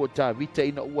ma upu o tavita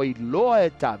ina ua iloa e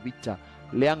tavita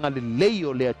le aga lelei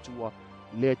o le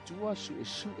atua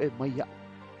suʻesuʻe mai aʻu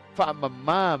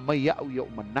faamamā mai aʻu ia o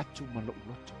manatu ma loʻu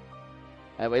loto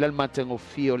ae waila le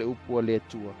matagofia o le upu o le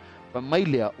atua famai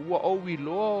lea ua ou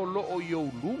iloa o loo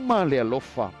iou luma le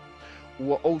alofa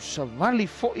ua ou savali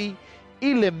foʻi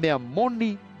i le mea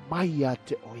moni mai iā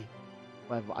te oe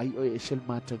vaevaai oe e se le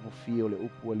matagofie o le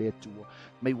upu o le atua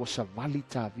mai ua savali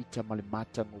tavita ma le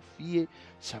matagofie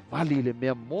savali i le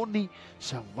mea moni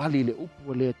savali i le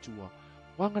upu o le atua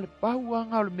uaga le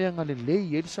pauaga o le mea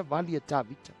galelei ai le savali a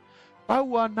tavita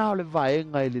pau ana o le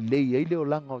vaega e lelei ai le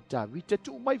olaga o tavita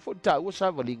tuu mai foʻi taʻua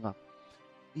savaliga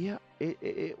ia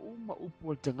e uma upu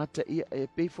o le tagata ia e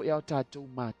pei foʻi ao tatou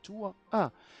matua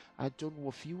a tonu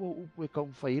ua fiu o upu e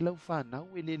kaumafai lau fanau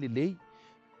e lē lelei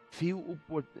fiu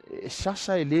upu e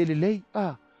sasa e lē lelei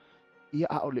ia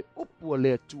a o le upu o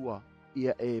le atua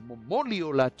ia e momoli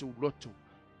o latou loto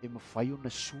e mafai ona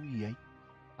sui ai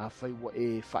afai ua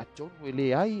e faatonu e lē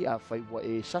ai afai ua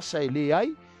e sasa e lē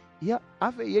ai ia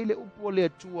ave iai le upu o le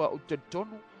atua o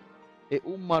tatonu e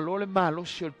uma lo le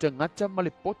malosi o le tagata ma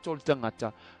le poto o le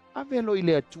tagata ave lo i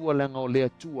le atua laga o le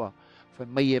atua fai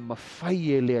mai e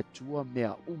mafai e le atua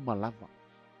mea uma lava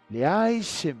leai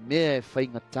se mea e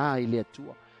faigatā i le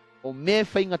atua o mea e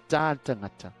faigatā le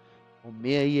tagata o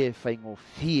mea ia e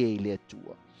faigofie i le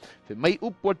atua fai mai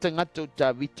upu o le tagata o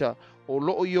tavita o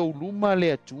loo iou luma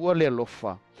le atua le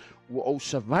alofa ua ou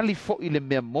savali foʻi le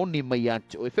mea moni mai iā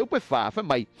te oe feupe fā fai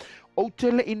mai ou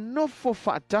te leʻi nofo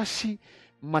faatasi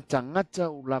ma tagata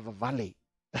o lava vale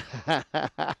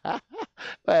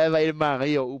vai le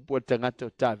magaia o upu o tagata o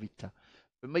tavita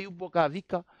pe mai upu o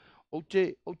kavika ou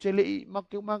te leʻi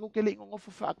makeu ke leʻi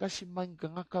gogofo faakasi mai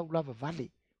gagaka o lava vale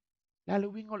la le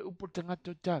uiga o le upu o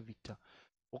tagata o tavita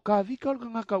o kavika o le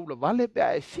gagaka ula vale pe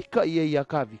a e fika ia ia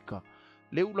kavika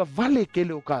le ula vale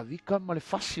kele o kavika ma le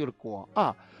fasi o le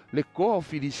koa le koa o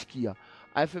filiskia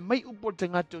ae fe mai upu o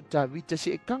tagata o tavita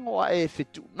se e kago ae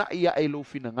fetuunaʻi aʻe lou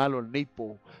finagalo lenei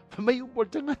po fe mai upu o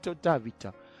tagata o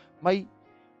tavita mai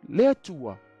le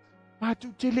atua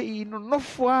matou te leʻi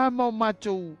nonofo a ma o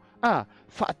matou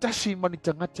faatasi ma ni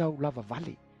tagata au lava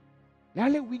vale lea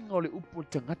le uiga o le upu o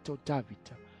tagata o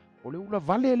tavita o le ula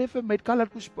vale e le fe mai kala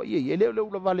kusi paia ia le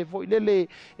ula vale foʻi lele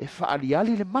e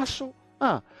faaliali le maso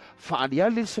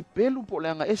Fa'aliali se pelu po le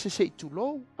anga ese se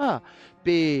itulou.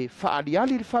 Pe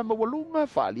fa'aliali le whamawalunga,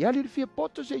 fa'aliali le fia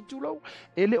poto se itulou.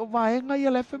 Ele o vaenga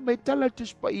ia le whamai tala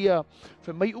tus pa ia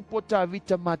whamai upo tā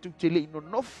vita mātu te le ino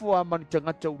nofo a mani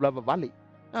tangata u lava vale.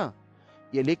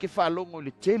 Ia le ke whaalongo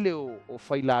le tele o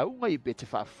whailaunga, i pe te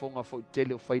whaafonga fo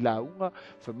tele o whailaunga,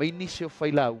 whamai nise o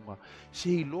whailaunga. Se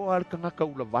i loa al kangaka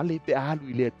ula vale pe alu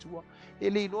i le atua.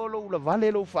 Ele i loa lo ula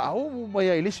vale lo whaaomu mai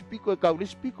a ele sipiko e kau le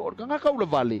sipiko, o le kangaka ula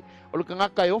vale, o le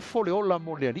kangaka e ofo le ola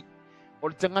mo le ani, o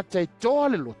le tangata e toa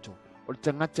le loto, o le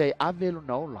tangata e avelo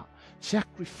na ola.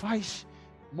 Sacrifice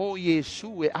mo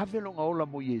Yesu, e avelo na ola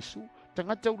mo Yesu,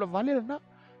 tangata ula vale le na.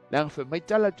 Lang whamai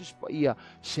tala tus pa ia,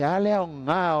 se ale au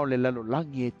ngā o le lalo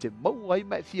langi e te mau ai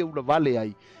mai fia ula vale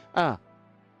ai.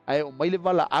 Ai o mai le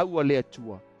vala aua le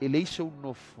atua, e le iso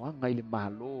no fuanga i le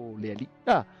malo le ali.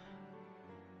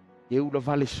 E ula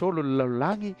vale solo le lalo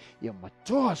langi, ia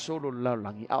matoa solo le lalo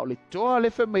langi. O le toa le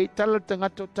whamai tala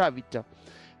tangata o tāvita,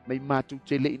 mai mātu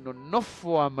te le ino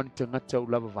nofo a mani tangata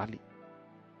ula vale.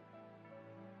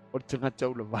 O tangata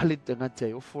ula vale, tangata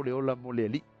e ofo le ola mo le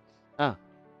ali.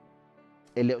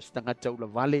 Ele o tangata ula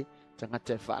vale,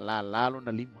 tangata e whaalala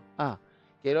na lima.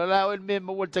 Ke rola o el me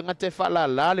mo tangata e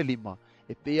whaalala le lima.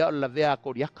 E pea o la vea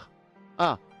koriaka.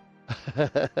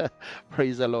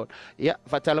 Praise the Lord. Ia,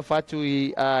 whatalo whatu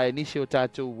i nisi o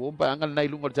tātou wompa. Angal nei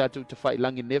lunga o tātou te whai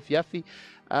langi ne fiafi.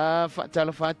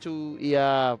 Whatalo whatu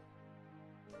i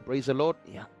praise the Lord.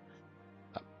 Ia.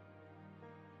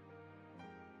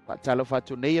 Fatalo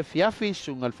fatu neia fiafi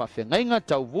sungal whawhengainga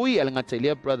tau vui alenga te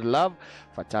lea brother love.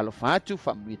 Fatalo fatu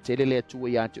whamui tele lea tua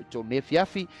i atu tō ne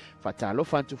fiafi. Fatalo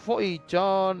fatu foi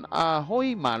John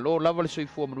hoi ma lo lava le soi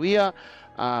fua manuia.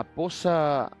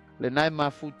 Posa le nai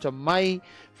mafuta mai.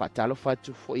 Fatalo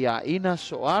fatu foi a ina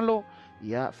soalo.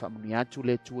 Ia whamuni atu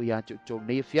le tua i atu tō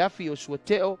ne fiafi o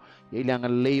suateo. Ia ileanga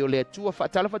leo le tua.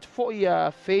 Fatalo fatu foi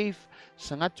a faith.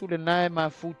 Sangatu le nai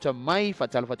mafuta mai.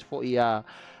 Fatalo fatu foi a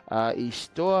i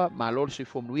stoa ma lor se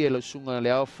fomnuia lo sunga le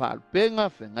au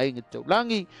whaalpenga whengai ngi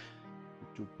taulangi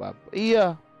tupapa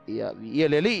ia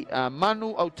le li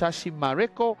manu au tasi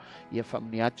mareko ia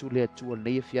whamni atu le atua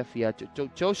nei fiafi atu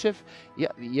Joseph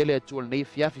ia le atua nei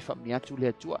fiafi whamni atu le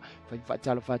atua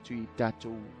whaitalo fatu i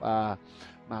tātou ma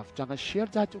whtanga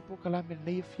share tātou pokalame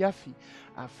nei fiafi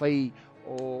whai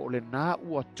o le nā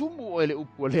ua tumu o ele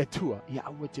upu le atua ia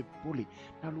aua te puli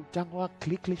na lutango a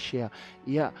click le share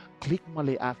ia click ma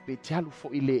le AFP te alu fo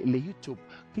i le YouTube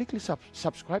click le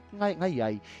subscribe ngai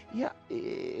ai ia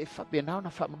e whapenao na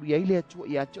whamanu iai le atua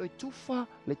ia to e tufa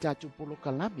le tātou polo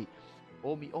kalami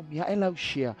omi a e lau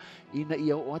share ina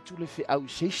ia o atu le fe au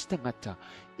seistangata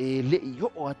e le i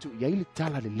o atu iai le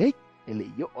tala le leik ele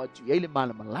yo atu ia le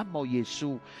malama o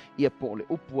Yesu ia po le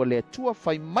upu le tua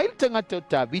fai mai tangata o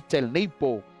tāvita le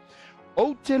neipo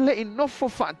o te le i nofo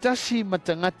whaatasi ma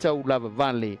tangata u lava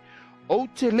vale o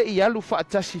te le i alu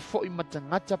whaatasi fo i ma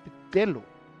tangata pitelo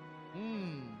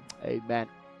amen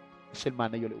sel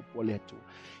mana yo le upu le tua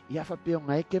ia whapeo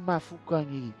ngai ke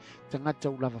mafukangi tangata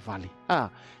u lava vale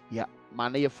ia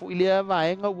mana ia fo i lea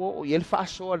vaenga o ia le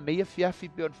whaasoa nei ia fiafi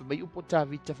peon whamai upo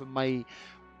tāvita whamai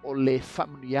o le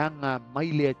whamnuianga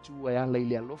mai le atua e ala i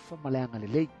le alofa ma le anga le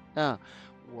lei.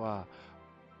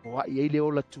 Wa i le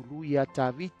ola tulu i a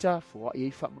tāvita, fo i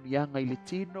ei whamnuianga i le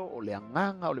tino, o le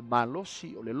anganga, o le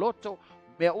malosi, o le loto,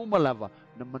 mea umalava,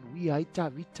 na manuia ai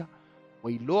tāvita, o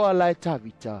i loa la e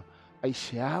tāvita, ai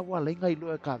se awa lenga i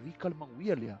loa e ka vika le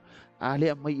manguia lea, a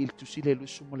lea mai il tusile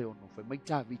lusu ma le ono, fai mai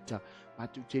tāvita,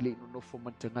 matu tele ino nofo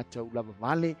mantangata u lava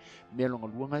vale, mea longa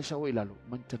luanga e sa o ilalo,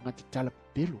 mantangata tala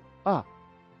pelo.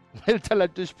 Mele tala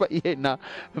tuspa ie na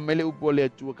mele upo le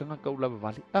atua kanga kaula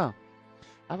vale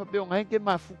apa peo ngai ke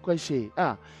mafuka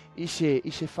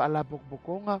ise fala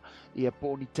bokonga ia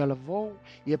po ni tala vou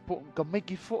ia po ka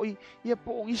meki foi ia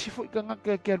po isi foi kanga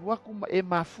ke luaku ma e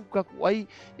mafuka ku ai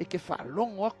e ke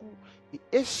falongo aku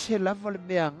ese lava le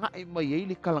mea ngai mai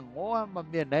ele kalangoa ma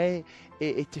mea nei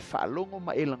e te falongo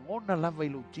ma e langona lava i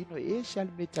lutino ese al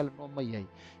metal no mai ai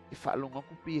e whaalonga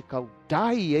kupi e kau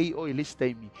dai ei o i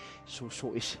listaimi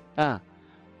so ese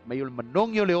mai o le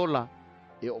manongi o le ola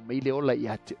e o mai le ola i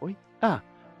ate oi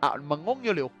o le mangongi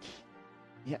o le oki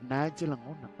ia nā te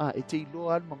langona e te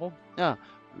iloa al mangongi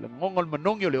le ngonga o le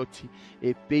manongi o le oti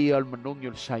e pei al manongi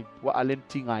o le saipua a len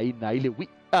tinga ina i le wi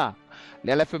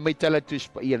le ala mai tala tu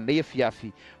spa ia nei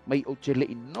fiafi mai o te le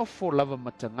inofo lava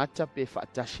matangata pe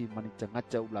whaatasi mani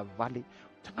tangata u la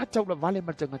vale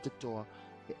matangata toa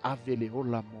e ave le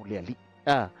ola mo le ali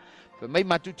fa mai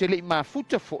matu tele i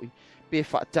mafuta foi pe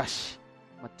whaatasi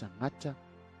matangata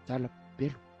tala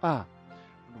pelu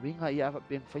winga ia fa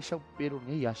peng faisa pero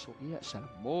ngai aso ia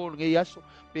salamo ngai aso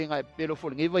penga pero fo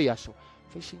ngai vai aso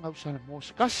faising au salamo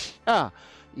skas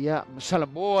ia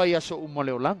salamo ia so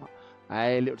umole olanga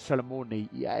ai le salamo nei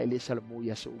ia le salamo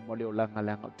ia so umole olanga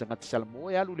langa tanga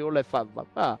salamo ia lu le ola fa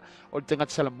o tanga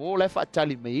salamo la fa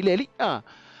tali me ile li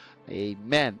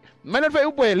amen mana fa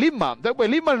upo lima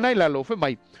nai la lo fe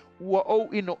mai ua o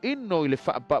ino ile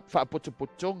fa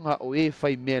potopotonga o e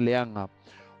fai mea leanga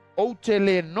o te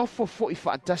le nofo fo i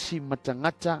whaatasi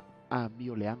matangata a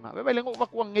mio leanga. Wewe lengo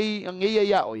waku angei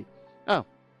ia oi.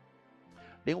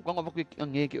 Lengo kanga waku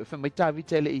angei ke ofe mai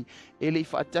tāwita ele i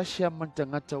whaatasi a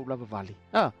matangata o lava vale.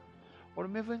 O le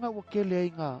me venga ua kele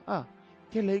inga,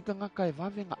 kele inga ngaka e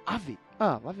vave nga ave,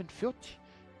 vave nfioti.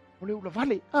 O le ula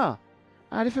vale,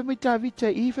 le fe mai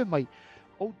tāwita i fe mai.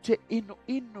 O te ino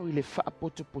i le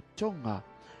whaapotopotonga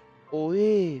o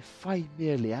e whai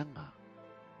mea leanga.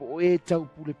 Po e tau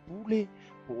pule,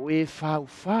 po e fau.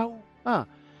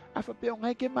 Afa pe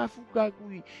ngai ke mafuka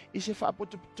kui i se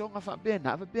whaapotopotonga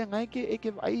whaapena. Afa pe ngai ke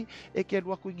eke vai, eke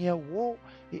lua kui ngea wo.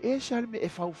 E salme e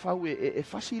fau e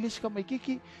fasilis ka mai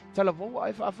kiki. Tala vau a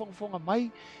e whaafonga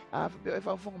mai. Afa pe e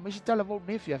whaafonga mai si tala vau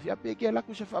nefi. Afa pe ke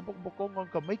laku se whaapokonga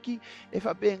ka mai ki. E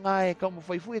wha pe ngai e kau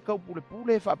mawhaifu e kau pule.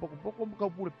 E whaapokopoko mo kau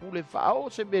pule.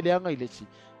 Whaao se meleanga i lesi.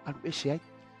 Alu e se ai.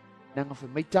 Nanga wha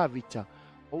mai tāwita.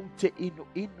 O te ino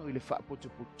i le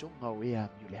whaapotopotonga o ea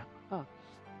miuleanga.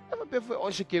 Ewa pe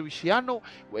o se kerisiano,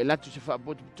 ue latu se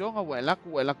whaapotopotonga, ue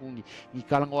laku ngi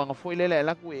kalangoanga foi lela, e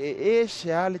laku e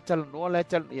se ale talanoa le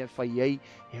talanoa, e whai ei,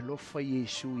 e lofa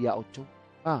Yesu ia oto.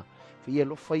 Whai e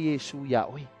lofa Yesu ia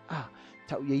oi.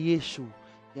 Tau ia Yesu,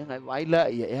 ia ngai waila,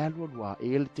 ia e alua,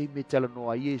 e ele te me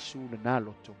talanoa Yesu na nā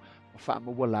loto, ma wha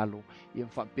maua lalo, ia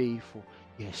mwha peifo,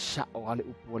 ia sa o ale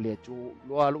upo le ato,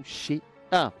 loa alo se.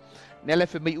 Nele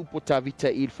fe mai upo tāwita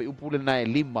i le whai upo le nai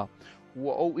lima.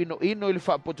 Ua o ino i le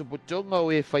whaapotopotonga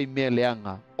o e whai mea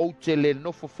leanga. O te le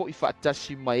nofo fo i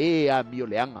whaatasi mai e a mio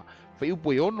leanga. Whai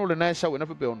upo i ono le nai sau e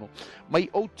nafe pe ono. Mai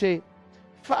o te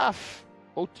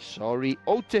o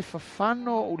te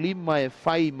whawhano o lima e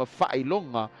whai ma whai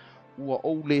longa. Ua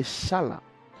o le sala.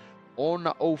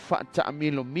 Ona o whaata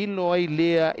milo ai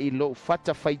lea i lo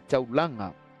whata whai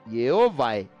taulanga.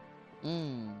 Yeovai.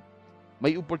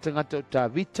 Mai upo tangata o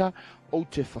tāwita, o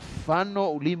te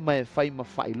whawhano o lima e whai ma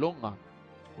whailonga.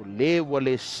 O lewa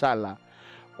le sala.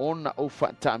 Ona o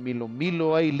whata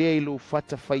milo ai lea ilo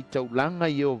whata whai taulanga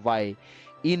i o vai.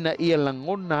 Ina ia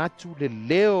langona atu le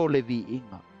leo le vi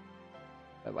inga.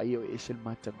 Vai o esel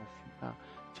mata ngofi.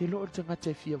 Te lo o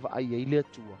tangata e fia va ai e le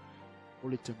atua. O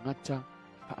le tangata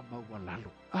wha maua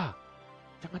lalo.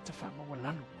 Tangata wha maua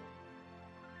lalo.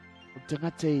 O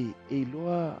tangata e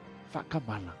loa wha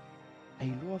kamala. Ai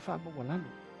loa wha maua lalo.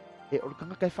 E o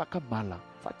kanga kai wha kamala,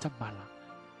 wha tamala.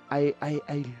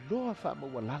 Ai loa wha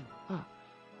maua lalo.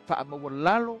 Wha maua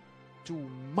lalo tu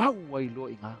mau ai loa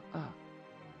inga.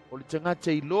 O le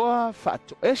tangata i loa wha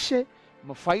to ese,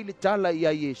 ma whai le tala i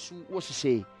a Yesu o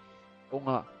se. O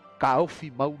ngā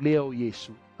kaofi mau leo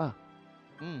Yesu.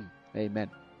 Amen.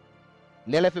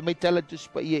 Lele fe mai tala tu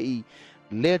spa ia i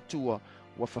le tua.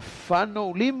 Wa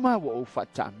whawhano lima wa o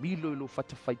whatamilo i lo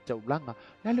whatawhai taulanga.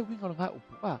 Nea le winga ngā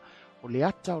upu. O le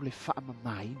ata o le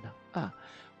whaamamaina.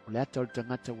 O le ata o le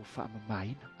tangata o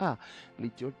whaamamaina.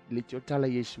 Le teo tala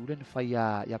Yesu le na whai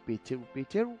a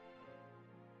Peteru.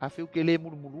 A whiu ke le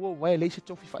murumurua o wai leise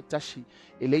tofi whaatasi.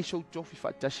 E leise o tofi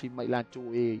whaatasi mai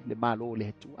lanto e le malo o le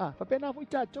hetu. Whapena hoi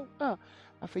tātou. A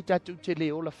whai tātou te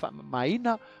le o la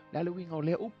whaamamaina. Nea le winga o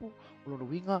le upu. Lono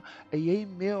winga ei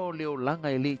meo leo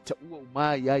langa ele ta ua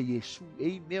uma ya Yesu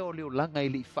ei meo leo langa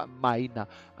ele fa maina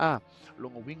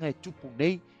longo winga e tupu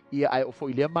nei ia ai o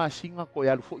foi le masinga ko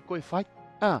ya foi ko fai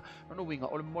lono winga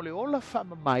o le mole ola fa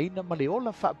maina ma le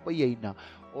ola fa paina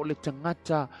o le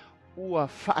tangata ua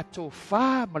fa ato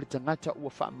fa ma le tangata ua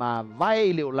fa ma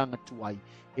vai leo langa tuai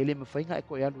ele me fainga e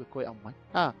ko ya lu ko au mai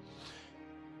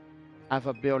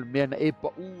ava beol mena e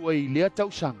pa ua i le tau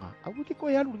sanga au ki ko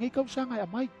ya lu ngai kau sanga ya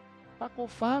mai Whako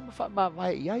wha ma wha ma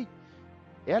vai iai.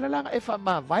 E ala langa e wha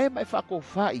ma vai ma e whako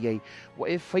wha iai. Wa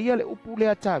e whaia le upu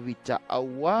lea tāwita a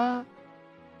wā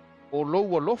o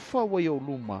loua lofa wa i o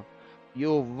luma. I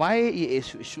o vai i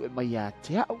esu e mai a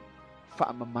te au.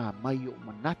 Wha ma mai o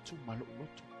manatu ma lo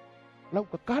loto. Lau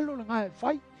ka kalo la ngā e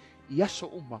whai. I aso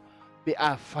uma pe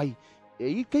a whai. E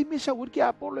i kei mesa urki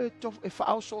a polo e wha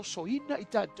au so ina i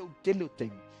tātou tele o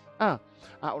teimi. A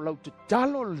o lau te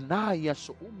talo na i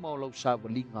aso uma o lau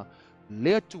sāwalinga.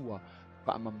 Lea tua,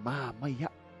 wha ma mai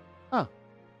au.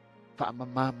 Wha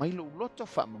ma mai lo loto,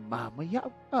 wha ma mai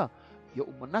au. Ia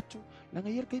umanatu, langa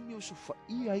ier kei mi o sufa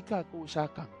ia i ka kou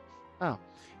sākang.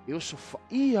 e oso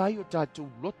faia ai o tātou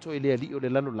loto e le ali o le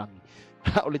lalolangi.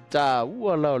 O le tā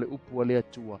ua la o le upu o le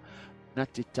atua. Na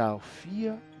te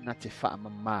taofia, na te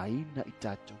whaamamaina i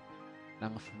tātou.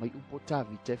 Nanga whamai upo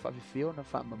tāwita e whawhiwheo na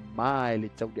whaamamai le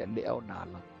tau lea lea o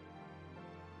nāla.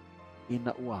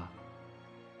 Ina ua.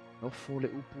 No fo le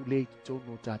upu le i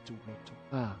tono tātou loto.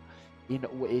 Ina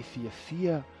ua e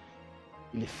fia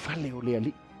i le whale o le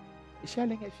ali. E se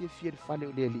alenga e fia le whale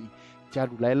o le ali.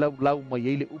 Jalu lai lau mai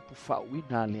e le upu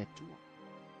whauina le atua.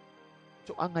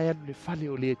 To anga ya le fale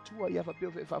o le tua ia fa peo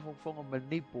fa fonga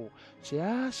manipo se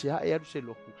e alu se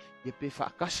loku ia pe fa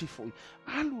kasi foi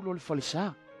alu lo le fale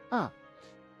sa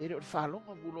e le fa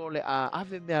longa bulo le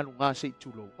ave me alu nga se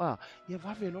tulo ia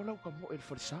va ve lo ka mo el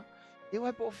fale sa e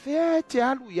wa po fe te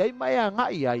alu ia mai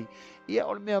anga ia ia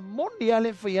o me moni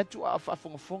ale fa ia tu fa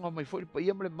fonga mai foi pa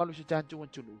ia me malu se tantu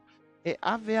tulu e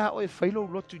ave a o e failo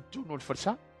lo tu no le fale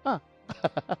sa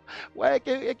Wa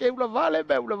ke ula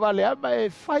vale ama e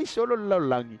Fiso lo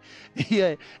laulangi.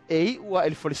 Ia e ua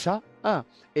el folisa.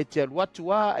 E te alua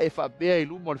tua e fa bea i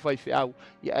lumo le fai feau.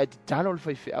 Ia e te talo le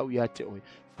fai feau ia te oe.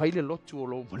 Fai le lotu o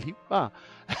lo mali.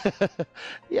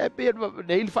 Ia e pia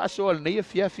nei le fa soal nei e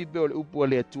fiafi beo le upu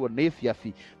le atua nei e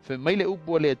fiafi. Fe mai le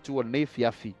upu le atua nei e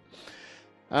fiafi.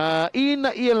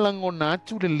 Ina ia langona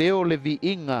atu le leo le vi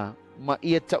inga. Ma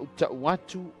ia tau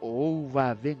atu o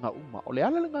venga uma. O le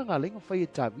ala nga lenga fai e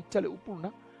tā vita le upuna.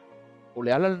 O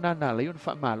le ala na leon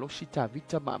fa malosi tā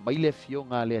vita ma mai le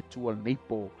fionga le atua nei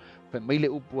po. Fa mai le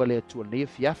upu le atua nei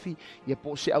fiafi. Ia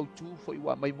po se au tu fo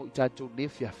iwa mai mo i tātou nei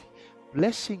fiafi.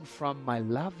 Blessing from my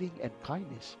loving and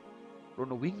kindness.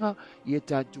 Rono winga ia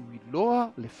tātou i loa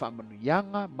le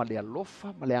whamanuyanga ma le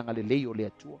alofa ma le anga le lei o le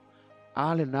atua.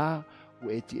 Ale na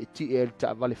ua e el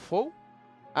ta vale fou.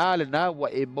 Ale na wa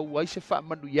e mau ai se fa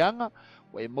manuyanga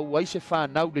wa e mau ai se fa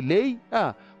nau le lei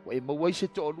wa e mau ai se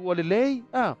to lua le lei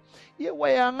ia wa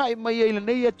anga e mai ele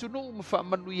nei atu no ma fa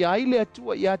manuia ile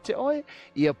atu ia te oe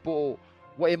ia po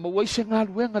wa e mau ai se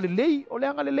ngaluenga le lei o le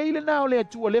anga le lei le na o le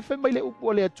atu le fe mai le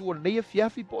upu le atu nei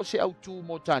fiafi po se autu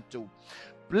mo tatu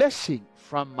blessing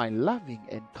from my loving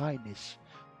and kindness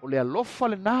o le alofa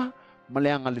le na ma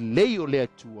le anga le lei o le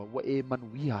atu wa e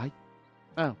manuia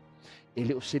ai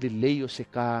ele o se le lei o se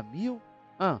kāmio,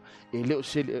 ele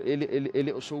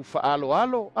o se ufa alo,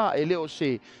 ele o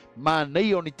se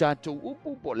mānei o ni tātou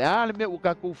upu, po le ale mea ua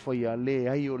kākou whaia, le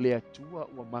ai o le atua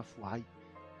ua mafu ai.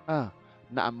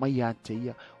 Na amai a te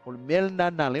ia, o le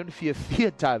mea na leo ni fia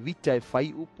tā vita e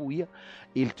whai upu ia,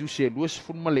 il tu se luas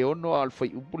funma leono al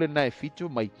whai upu le na e fitu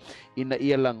mai, ina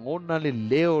ia langona le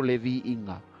leo le vi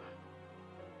inga.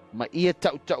 Ma ia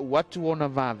tau atu ona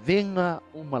vavenga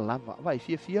uma lava. Vai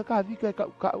fia ka vika e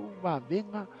ka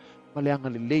vavenga ma le anga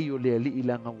le lei o le ali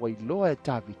ilanga wailoa e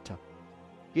tavita.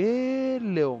 Ke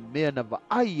leo mea na va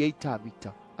ai e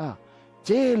tavita.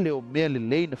 Te leo mea le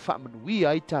lei na whamanuia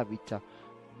ai tavita.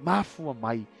 Mafua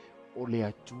mai o le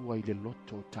atua i le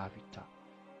loto tavita.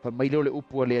 Pa mai leo le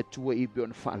upu le atua i beo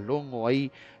na whaalongo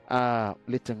ai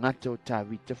le tangata o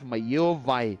tavita. Pa mai eo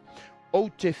vai. O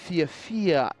te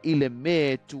fia i le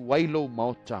mea tu wailo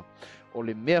maota, o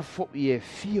le mea fo i e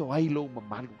fia wailo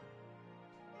mamalu.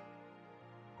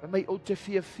 Mai o te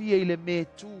fia i le mea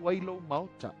tu wailo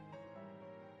maota.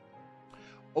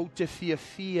 O te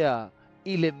fia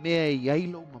i le mea i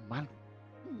wailo mamalu.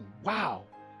 Wow,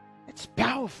 that's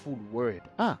powerful word.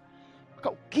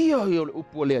 Kau kia i o le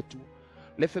upu o le atu.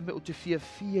 Le fe me o te fia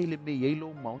i le mea i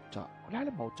wailo maota. O le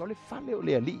ale maota, o le fale o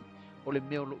le ali, o le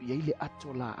mea o lo i le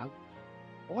ato la au.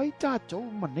 O ai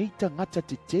tātou manei tangata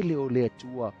te tele o le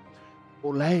atua.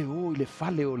 O lae o i le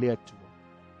fale o le atua.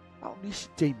 Au nisi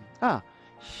teimi.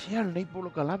 Shea nei polo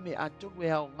kalame a tonu e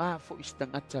au ngā fo i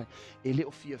tangata e le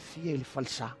o fia i le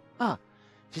falsa.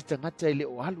 Si tangata e le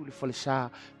o alu le falsa.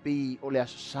 Pe o le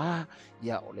aso sa.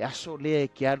 Ia o le aso lea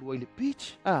e ke alu i le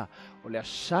beach. O le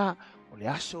aso sa. O le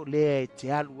aso lea e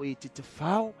te alu i te te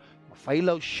whao. Mawhai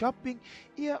lau shopping.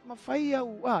 Ia mawhai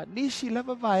au nisi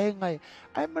lava vaenga e.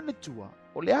 Ai manatua.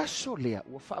 O le aso lea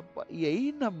ua whaapa ia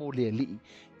ina mo le lii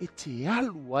e te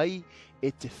alu ai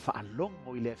e te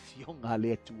whaalongo i le fionga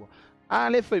le atua.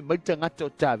 Le whai maita ngata o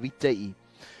tā vita i.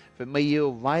 Whai mai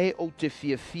eo vai o te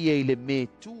fia i le me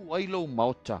tu ai lau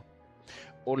maota.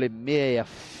 O le mea ea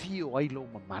fio ai lau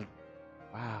mamalu.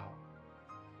 Wow.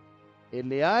 E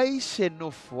le ai se no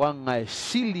fuanga e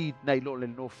sili nai lo le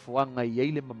no fuanga i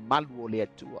eile mamalu o le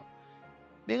atua.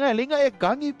 Menga e linga e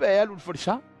gangi pe e alu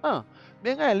wharisa.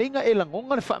 Menga e linga e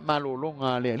langonga le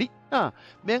whamalolonga le ali.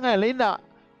 Menga e lena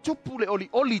tupu le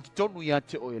oli tonu ia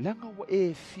te oe. Langa wa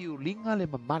e fiu linga le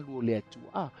mamalu o le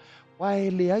atua. Wa e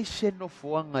le ai se no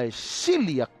fuanga e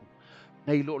sili aku.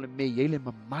 Nei lo le mei e le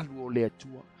mamalu o le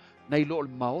atua. nai lo le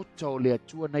maota o le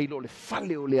atua, nai lo le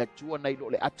fale o le atua, nai lo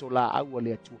le ato la au o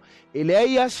le atua. E le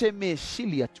ai ase me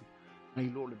sili atu, nai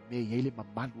lo le me iai le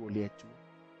mamalu o le atua.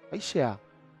 Ai sea,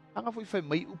 anga foi fai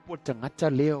mai upu o tangata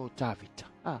lea o tāvita.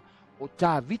 O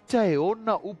tāvita e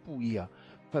ona upu ia,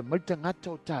 fai mai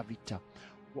tangata o tāvita.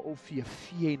 Wa o fia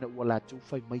ina ua lātou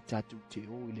fai mai tātou te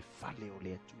o i le fale o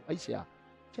le atua. Ai sea,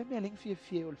 tia mea ling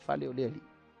fia o le fale o le ali.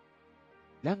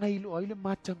 Langa ilo ai le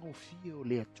matanga o fia o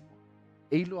le atua.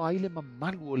 E ilo ai le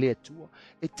mamalu o le atua.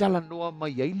 E tala noa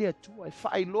mai ai le atua. E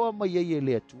whaai loa mai ai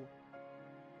le atua.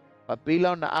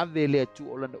 Whapela o na ave le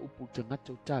atua o lana upu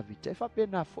tangata o tāvita. E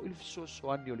whapena fo ili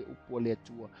fisosoani o le upu o le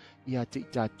atua. Ia te i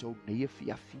tātou nei e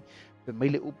fiafi. Pe mai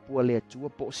le upu o le atua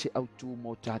po se autu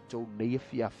mo tātou nei e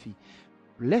fiafi.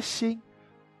 Blessing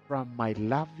from my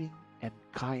loving and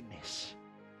kindness.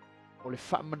 O le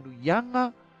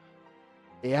whamanuianga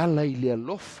e ala i le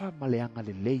alofa ma le anga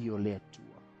le lei o le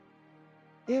atua.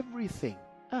 Everything.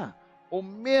 O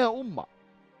mea uma.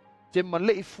 Te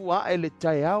malei fua e le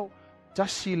tai au,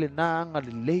 tasi le na anga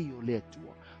le lei o le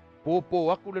atua.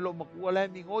 Popo aku le lo makua le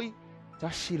mingoi,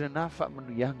 tasi le na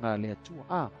whamanuianga le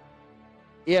atua.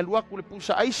 E alu aku le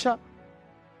pusa aisa,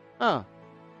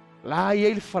 la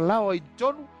ia le falao ai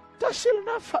tonu, tasi le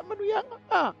na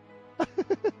whamanuianga.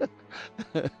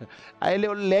 Ai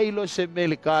leo leilo se me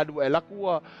le kādu, e laku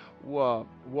wa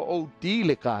o di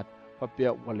le kādu.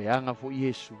 Papea ua leanga fo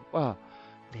Yesu.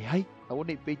 Le ai, a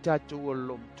ona i pei tātou o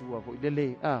lom tua fo i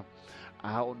lele.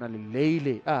 A ona le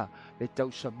leile. Le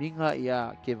tau saminga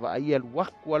ia ke vai alu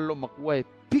waku alo makua e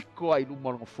piko ai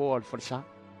luma longa fo al farisa.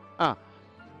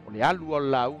 O le alu al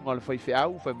launga al fai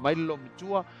au, fai mai lom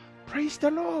tua. Praise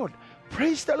the Lord.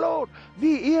 Praise the Lord.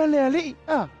 Vi ia le ali.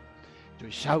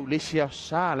 Tu sau le sia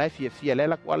sa la fia le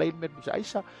la kwala i met busa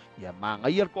isa. Ia manga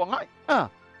ia ko ngai.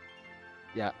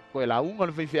 Ya, koe la unga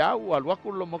le fai au al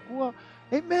waku lo makua.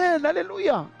 Amen,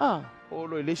 hallelujah. O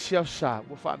lo elesia sa,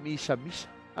 wo fa misa.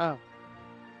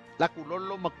 Laku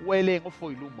lolo makua ele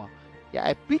ngofo i luma. Ya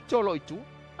e pito lo itu.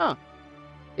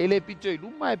 Ele pito i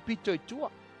luma e pito i tua.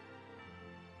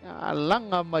 Ya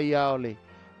langa mai au le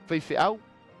fai au.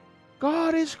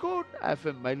 God is good. A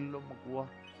fe mai lo makua.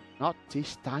 Not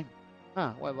this time.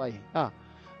 Wai.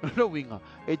 No winga.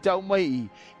 E tau mai i.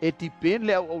 E ti pen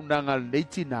le au nanga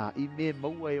leitina i me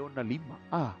maua e ona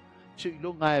lima. So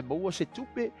ilonga e maua se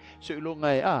tupe. So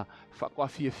ilonga e whakua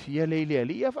fia le ile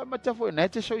ali. Ia wha matafo e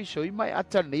nete soi mai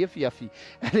ata nea fiafi.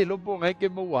 Le lopo ngai ke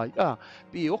maua.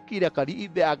 Pi oki rea kari i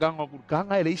be aganga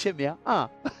kurkanga e le ise mea.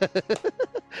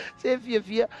 Se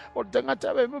fia. O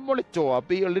tangata me mole toa.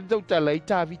 Pi o le tau tala i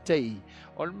tā vita i.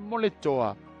 O le mole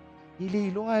toa. I le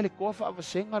iloa e le koa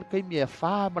whaawasenga ar kai mea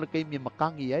whaa, mar kai mea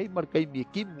makangi ai, mar kai mea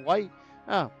kimu ai.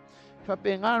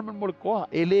 Whapengar man mole koa,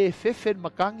 e le fefe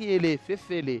makangi, e le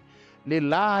fefe le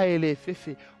la e le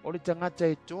fefe. O le tangata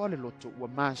e toa le loto, ua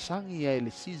maasangi e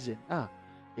le season.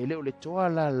 E le o le toa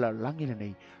la langi le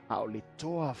nei, o le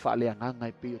toa wha le anganga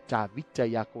e peo tā vita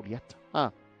i a koriata.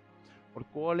 O le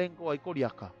koa lengo ai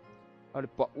koriaka, o le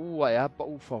pa ua e a pa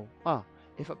ufau.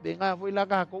 E whapengar voi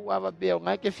laka ko ua peo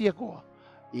ngai ke fia koa.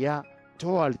 Ia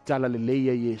toa le tala le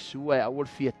leia Yesu e awal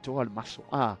fia toa le maso.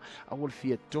 Awal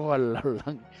fia toa le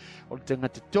langi. O le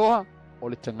tangata toa, o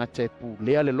le tangata e pu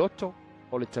lea le loto,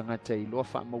 o le tangata i loa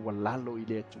wha maua lalo i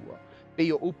lea tua.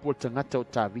 Pei o upo o tangata o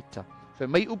tā vita. Whai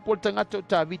mai upo o tangata o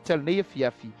tā vita le neia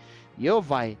fiafi. Ieo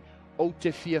vai, o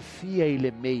te fia i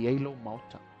le mei ei lo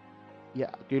maota. Ia,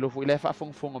 ke lo fo i le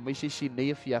whaafonga mai si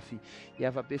neia fiafi.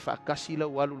 Ia va pe whaakasi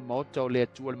lau alu le maota o lea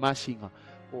tua le masinga.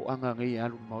 O anga ngai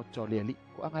alu maota o le ali.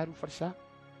 Ko anga alu farsa.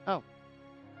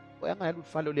 O anga alu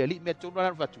fale o le ali. Mea tonu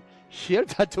alu fatu. Share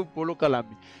tatou polo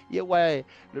kalami. Ia wae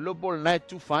le lobo le nai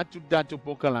tu fatu tatou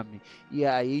polo kalami.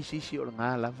 Ia ai sisi o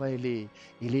ngā lava ele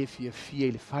fia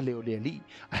ele fale o le ali.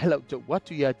 Ai lau tau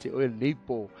watu ia te o le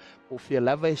neipo. O fia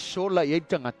lava e sola i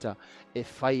tangata. E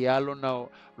fai alo na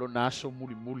lo naso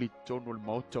muli tonu le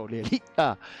maota o le ali.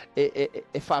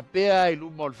 E whapea i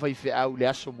luma o le fai fea au le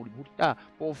aso muli.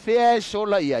 Po fea e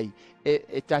sola i ai.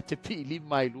 E tate pi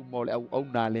lima i luma o le au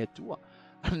nā le atua.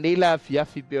 Nei la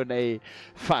fiafi peo nei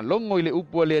whalongo i le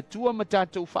upu le atua ma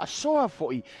tātou whaasoa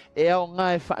foi. E au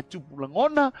ngā e whaatupu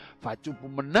langona, whaatupu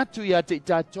manatu i ate i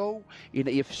tātou,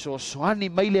 ina ia fisosoani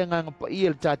mai le nganga pa i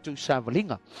le tātou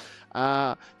sāwalinga.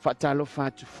 Whaatalo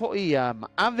whaatu foi a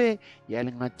maave, ia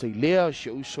le ngata i lea o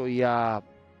se uso ia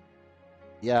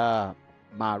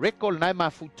ma recall nai ma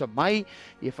futa mai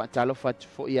ia whaatalo whaatu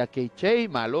foi a KJ,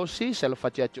 ma losi, sa lo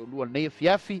whaatu atu lua nei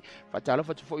fiafi, whaatalo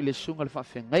whaatu foi le sunga le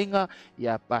whawhengainga,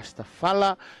 ia pasta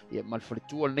fala, ia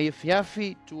malwharitua nei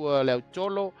fiafi, tua leo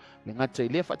tolo, le ngata i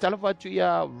lea, whaatalo whaatu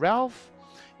ia Ralph,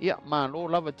 ia malo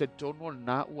lava te tonu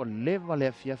na ua leva le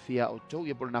afiafia o tou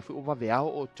ia pole na fu ova veao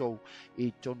o tou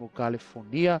I tonu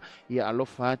California ia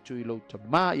alofa atu I lou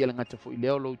tamā ia le ngata fu I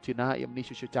leo lou tina ia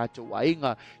manisi se tātou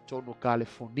ainga tonu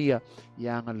California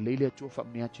ia anga leile atua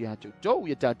whamea atu ia tou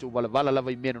ia tātou wala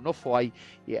lava I mea nofo ai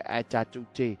ia ai tātou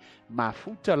te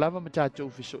mafuta lava ma tātou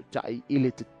Fiso tai I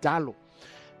le te talo.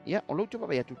 Ia, o lou te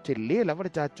papai atu te le lava le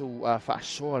tātou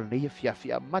whaasoa nei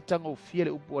fiafia matanga o fia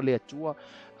le upua le atua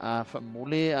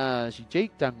whamole si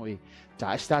Jake tango e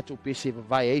ta tātou pese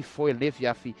vavai ei foi le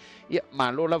fiafi. Ia,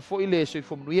 malo lava foi le soi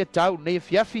whamunuia tau nei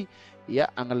fiafi. Ia,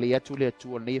 anga le atu le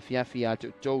atua nei fiafi a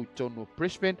tau tonu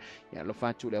Brisbane. Ia, lo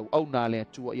whantu le au na le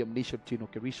atua ia mniso tino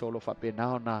Keriso lo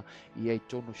whapenao na ia I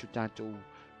tonu su tātou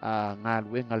ngā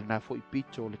luenga le nā foi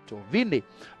pito le tō vine.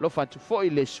 Lo whantu foi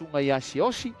le sunga ia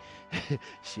siosi.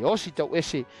 Siosi tau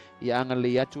ese ia anga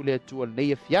le atu le atua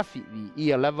nei fiafi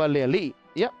ia lava le ali.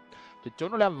 Ia, te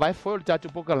tono le vai foi le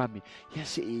tātou pokalami. Ia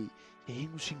se e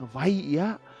ingu singa vai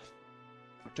ia.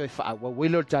 Toi whaawa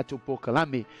wele le tātou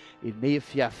pokalami I nei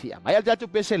fiafi. Mai al tātou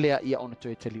pese lea ia ona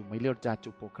toi taliu. Mai le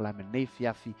tātou pokalami nei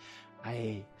fiafi.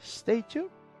 Ai, stay tuned.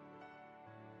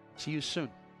 See you soon.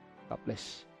 God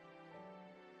bless.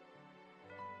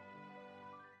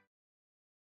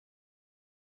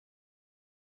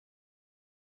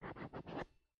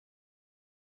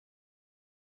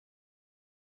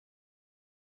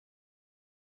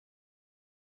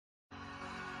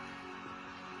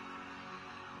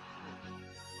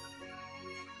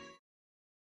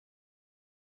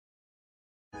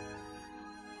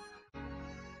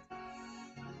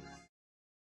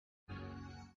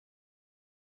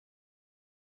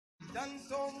 Done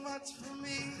so much for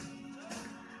me,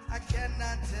 I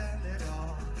cannot tell it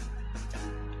all.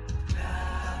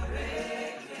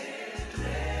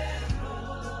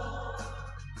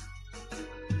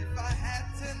 If I had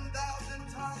 10,000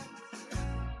 tongues,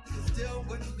 it still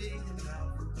wouldn't be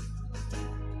enough.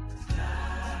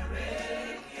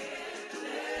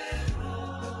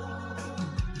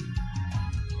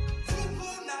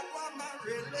 Tupu not what my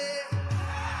really.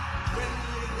 When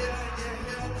you hear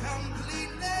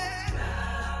completely.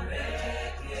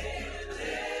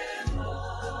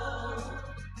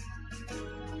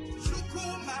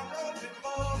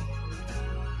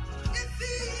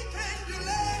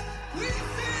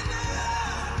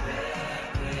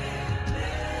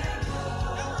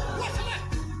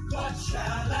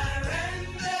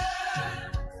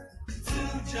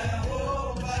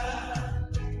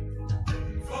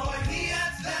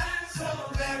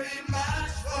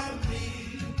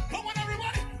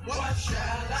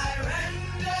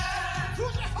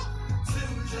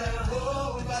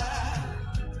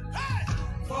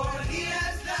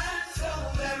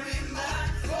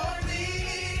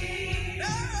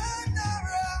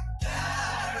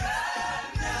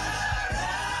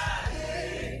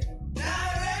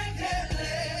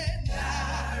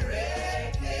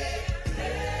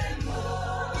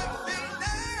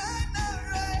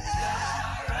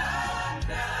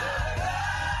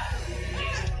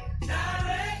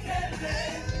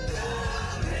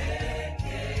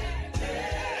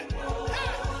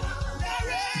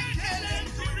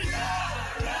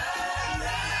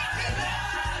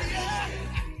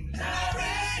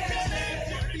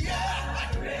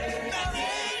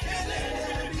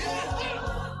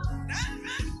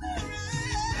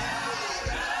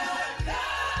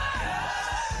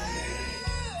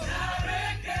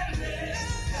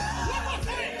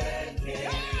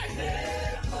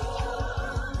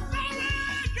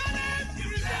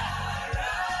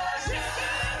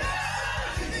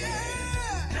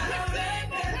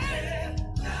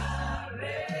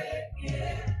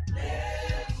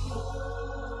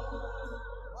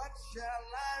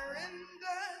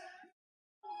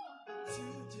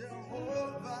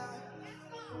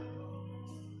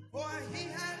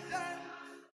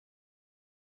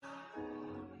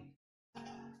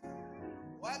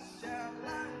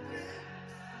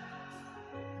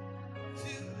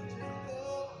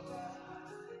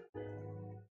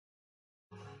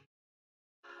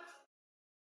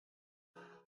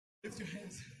 Lift your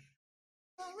hands.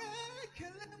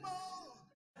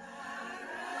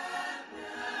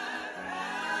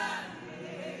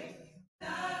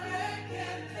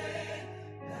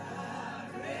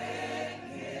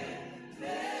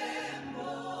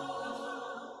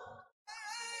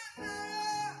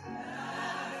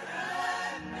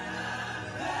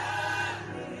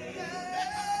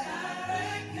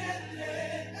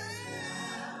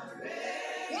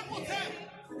 One more time.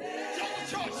 Tell the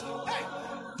church. Hey.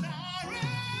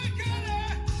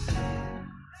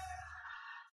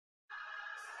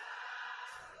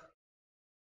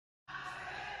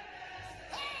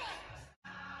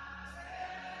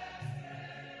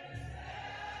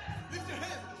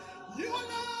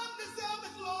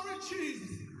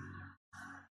 Jesus.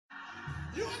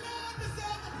 You alone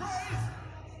deserve the praise.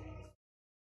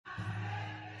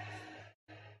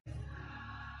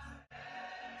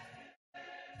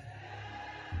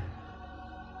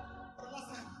 For the last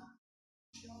time,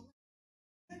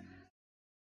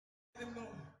 let him know.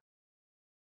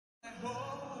 Oh,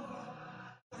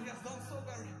 for he has done so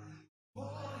very.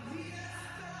 For he has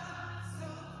done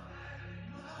so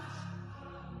much.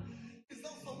 He's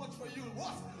done so much for you.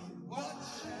 What? What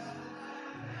shall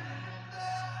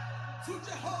to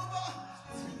Jehovah?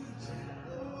 To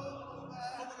Jehovah.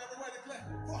 Come on, everybody declare.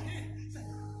 For he. Say,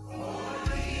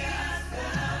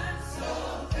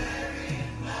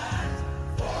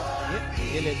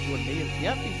 ele tu nei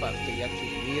fiafi fa te ya tu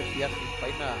nei fiafi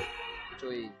faina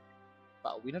toi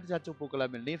pa wina te tu pokala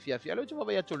me nei fiafi alo tu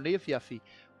ba ya tu nei fiafi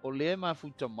o le ma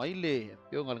futa mai le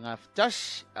pe ngal nga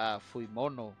ftas a fui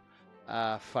mono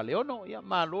a faleono ya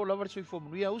ma lo la verso fo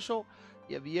mnuia uso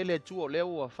ya viele tu o le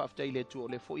o fa te ile tu o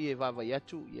le fo ye va va ya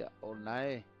tu ya o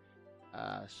nae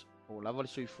a o la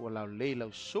verso fo la le la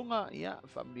sunga ya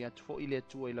fa mnuia tu fo ile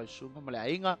tu ile sunga ma le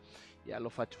ainga ya lo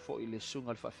fa tu fo ile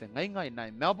sunga fa fengainga ina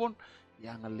Melbourne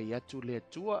ya ngali atu le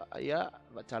tua ya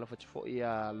vatalo fa fo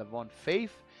ya Levon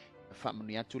Faith fa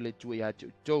mani atu le tua ya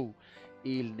tu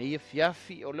il ne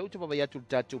fiafi o le utu ba ya tu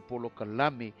tatu polo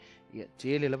kalame ya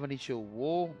tele lavani show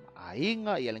wo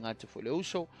ainga ya lenga tu fo le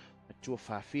uso tu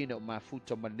fa fina o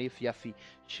mafuta mane fiafi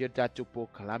shia tatu po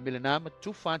kalame le na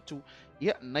tu fatu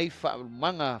ya nai fa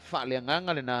manga fa le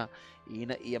nganga le na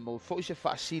ina ia mo fo se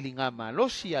fa silinga ma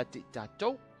losi ati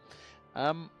tatu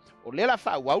o lela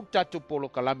fa wau tatu polo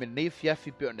kalame nei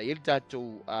fiafi pe ona il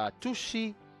tatu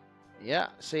tusi yeah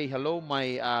say hello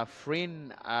my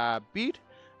friend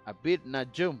Bid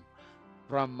Najum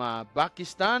from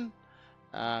Pakistan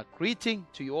greeting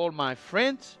to you all my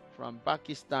friends from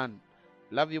Pakistan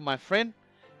love you my friend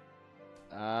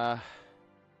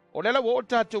o lela wo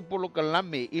tatu polo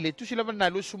kalame ile tusi lava na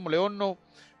lusu moleono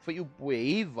fa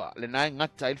upueiva le na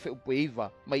ngata il fa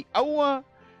upueiva mai aua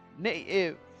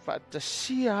ne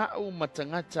fa'atasia au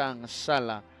matangata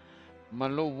ngasala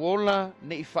malowola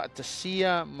ne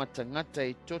fa'atasia matangata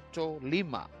I toto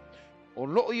lima o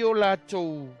lo'i o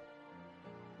latou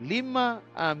lima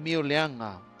a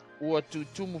mioleanga ua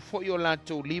tutumu fo'i o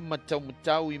latou lima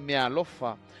taumatau I mea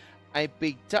alofa ai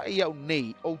peita'i au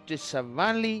nei o te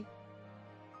savali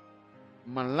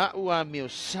mala'u a mio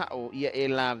sa'o ia e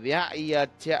lavea'i ia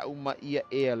tea'u ma ia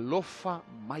e alofa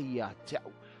mai a tea'u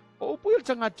o upu il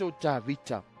tangata o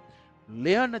tāvita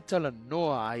lea na tala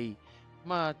noa ai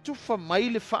ma tufa mai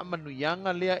le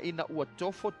whaamanuyanga lea ina ua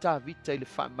tofo tāvita I le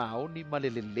whaamaoni ma le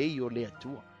lelei o lea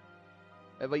tua.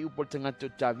 E vai upo tangata o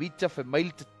tāvita wha mai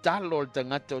le tatalo o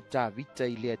tangata o tāvita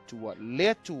I lea tua.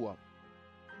 Lea tua.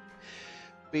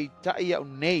 Peitai au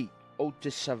nei o te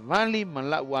savali ma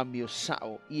lau a mio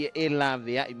sao ia e la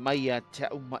vea I mai a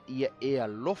teau ma ia e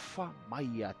alofa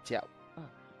mai a teau.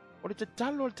 O le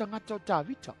tatalo o tangata o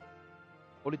tāvita.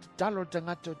 O le tatalo o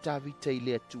tangata o tāvita I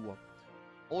lea tua.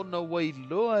 Ona wai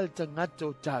loa le tangata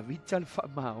o tāvita le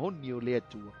whaamaoni o lea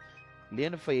tua. Lea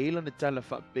na whai eila na tala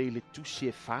whaapei le tusi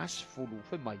e fast fulu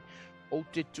whai mai. O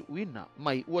te tuina,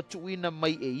 mai ua tuina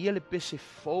mai e ia le pese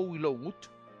fau I lo ngutu.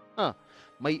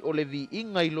 Mai o le vi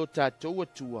inga I lo tātou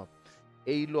atua.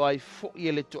 E ilo ai fo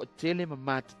I le toa tele ma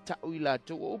mata tau I la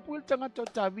tau. O pu le tangata o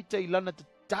tāvita I lana te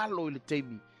talo I le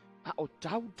teimi. A o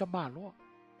tau tamaloa.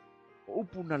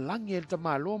 Upu na langi el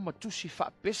tamalo ma tusi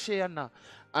whaapese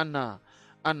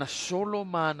ana solo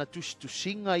ma ana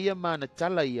tusinga ia ma ana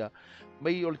tala ia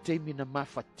mai o le teimi na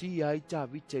mawhatia ai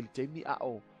tāvita I le teimi a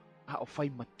o whai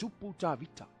matupu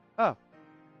tāvita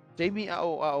teimi a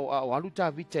o alu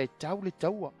tāvita e tau le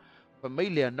taua pa mai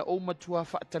lea na o matua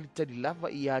whaatalitali lava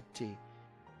I a te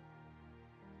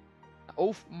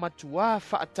o matua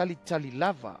whaatalitali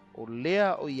lava o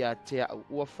lea o ia te au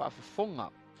ua whaafafonga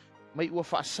mai ua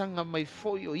whaasanga mai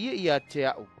foi o ia te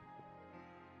au.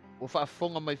 Ua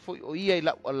whaafonga mai foi o ia I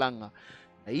lau alanga.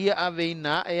 Na ia ave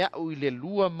ina e au I le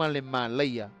lua ma le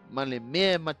malaia, ma le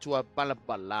mea matua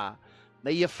palapala.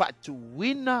 Na ia whaatu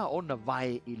wina o na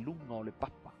vae I lunga o le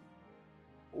papa.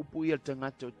 Upu ia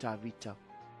tangata o tāvita.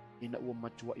 Ina ua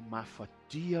matua I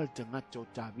mawhatia tangata o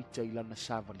tāvita I lana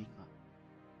savalinga.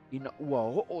 Ina ua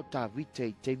o tāvita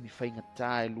I teimi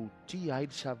whaingataa e lutia I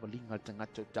savalinga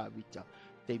tangata o tāvita.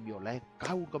 Teimi o lai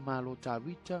kau ka malo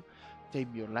tāvita,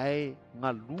 teimi o lai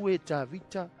ngalue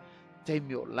tāvita,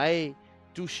 teimi o lai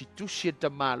tusi e ta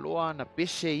maloa na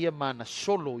pese ia ma na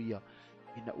solo ia.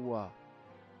 Ina ua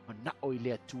manao I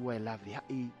lea tua e lawe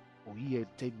hai o ia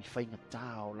teimi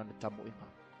whaingataa o lana tamo ima.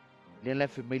 Lea lai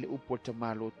whi mai le upo ta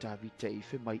malo tāvita I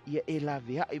whi mai ia e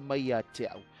lawe hai mai a te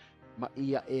au. ma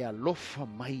ia e alofa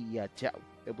mai ia te au.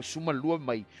 E wasuma lua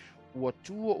mai, ua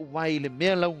tua uwai le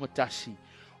mea launga tasi,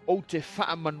 o te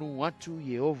wha manu atu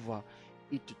Yehova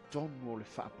i te tonu o le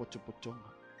wha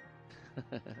potopotonga.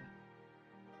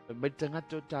 E mai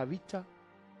tangata o tāwita,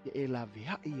 e la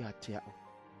vea ia te au.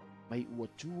 Mai ua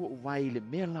tua uwai le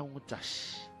mea launga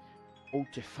tasi, o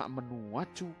te wha manu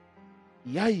atu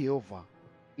ia Yehova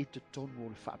i te tonu o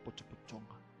le wha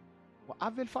potopotonga. Wa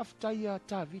ave le whawhitai a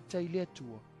tāwita i lea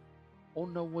tua,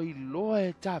 ona wai loa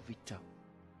e tāwita,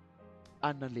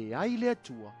 ana le ai lea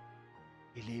tua,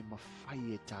 e le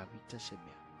mawhai e tāwita se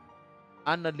mea.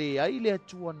 Ana le ai lea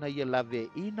tua na ia lave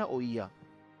ina o ia,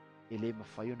 e le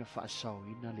mawhai ona whaasau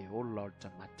ina le ola o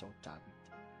tangata o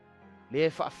tāwita. Le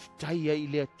whawhitai ai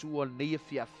lea tua nei e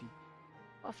fiafi,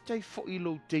 whawhitai fo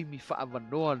ilo teimi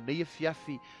whaavanoa nei e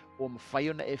fiafi, o mawhai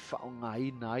ona e whaonga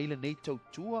ina ai le nei tau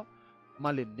tua, ma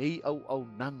le nei au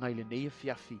nanga i le nei e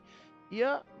fiafi.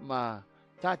 Ia ma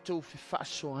tātou fi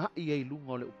whaasoa i ai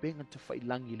lunga o le upenga ta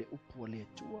whailangi le upua le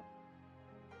atua.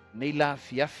 Nei la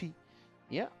fiafi,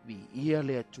 ia, vi ia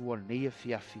le atua nei e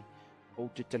fiafi, o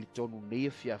te talitonu nei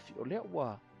e fiafi, o lea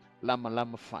wa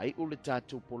lama whai o le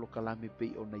tātou polo kalame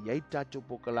pei o na iai tātou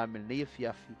polo kalame nei e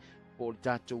fiafi, o le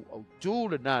tātou au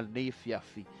tūle nā nei e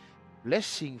fiafi.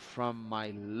 Blessing from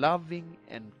my loving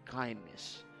and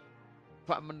kindness.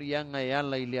 Whaamanuianga e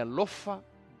ala i lea lofa,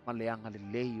 ma leanga le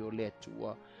lei o lea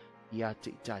tua ia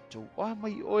te i tātou. O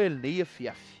mai oel nei e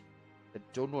fiafi. Te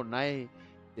tono nai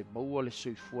te maua le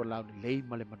soifua lau ni lei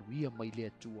ma le manuia mai lea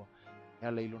tua. E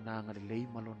ala ilo nanga le lei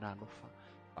ma lo nā lofa.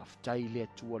 Whaftai lea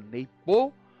tua nei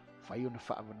po, whai ona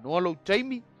whaavanoa lau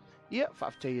taimi. Ia,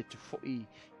 whaftai atu foi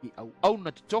i au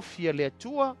na te tofia lea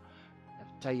tua.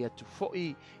 Whaftai atu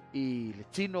foi i le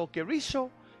tino ke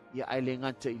riso. Ia aile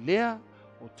ngata i lea.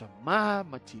 O ta maa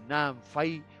ma tina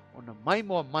mwhai o na mai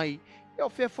moa mai, e o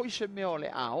whea fwoi se mea o le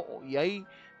a o iai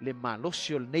le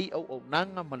malosi o le nei au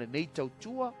nanga ma le nei tau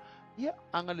tua, ia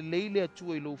anga le leile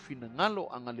atua i lo fina ngalo,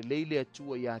 anga le leile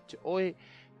atua i a te oe,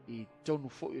 i tonu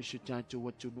fwoi o se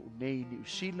tātou atu nu nei ni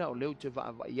usila o leo te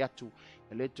vaava i atu,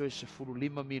 e le toe se fulu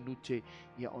 5 minute,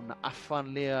 ia o na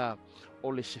afan lea o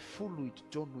le se fulu i te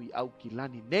tonu i au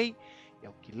kilani nei,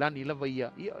 iau kilani lava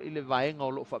ia i le vaenga o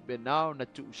loo whapenao na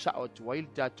tu usao atu ai le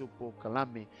tātou po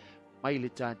kalame mai le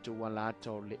tātou wala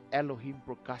ata o le Elohim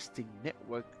Broadcasting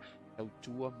Network tau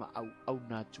tua ma au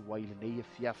na tu ai le neia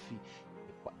fiafi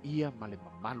e pa ia ma le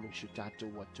mamalo su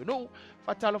tātou atu no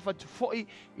whatalo whatu foi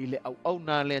i le au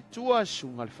na le atua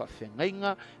sunga le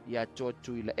whawhengainga i ato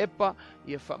atu i le epa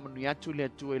i a whamanu atu le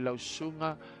atua i lau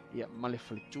sunga i a male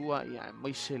whalitua i a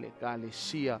maise le ka le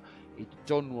sia i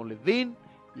tonu o le vin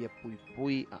ia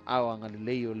pui a awanga le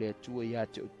leo le atua ia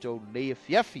te o tau neia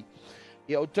fiafi.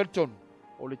 Ia o tarton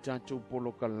o le tātou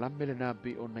polo ka lame le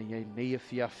nabi o na iai neia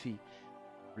fiafi.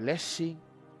 Blessing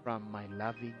from my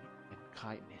loving and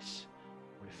kindness.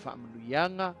 O le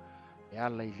whaamanuianga e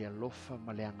ala i le alofa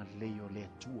ma le anga leo le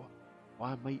atua.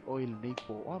 Wa mai oil nei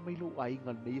po, wa mai lo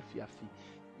ainga le neia fiafi.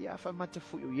 Ia wha mata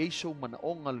fui o Yesu mana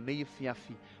onga le neia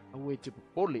fiafi. Au e te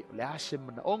popole o le ase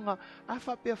mana onga. A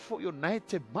wha pia fui o nae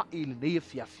te mai le neia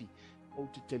fiafi. O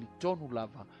te telitonu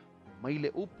lava. Mai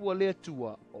le upua le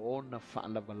atua o ona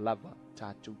wha lava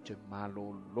tātou te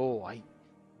malo lo ai.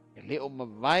 E leo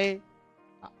mawai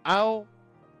a ao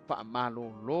wha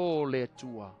malo lo le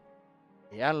atua.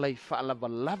 E ala i wha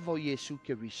lava o Yesu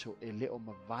ke riso e leo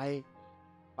mawai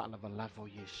lava o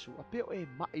Yesu. A peo e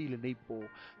mai le nei po,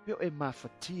 peo e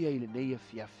mawhatia i le nei a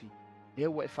fiafi.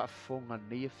 Leo e whaafonga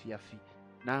nei a fiafi.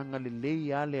 Nanga le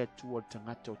lei ale atua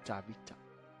tangata o tāwita.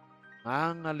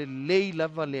 Nanga le lei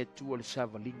lava le atua le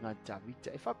savalinga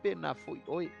tāwita. E whape nā foi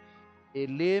oi. E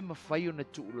le mawhai o na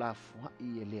tuu la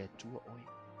fuai e le atua oi.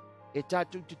 E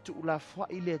tātou te tuu la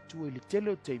fuai le atua i le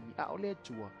tele o teimi a o le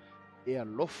atua. E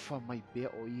alofa mai bea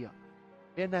o ia.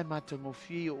 E nai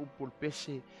matangofi o upol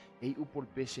pese, e upol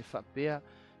pese whapea,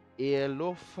 e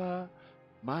alofa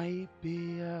mai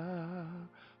bea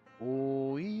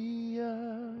o ia.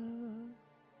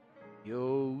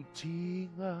 Yo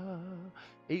tinga.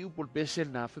 E upol pese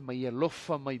nafe mai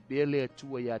alofa mai bea le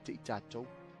atua ia te i tātou.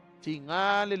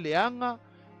 Tinga le leanga,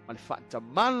 ma le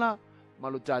whaatamala, ma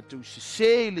lo tātou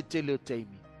se le tele o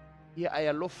teimi. Ia ai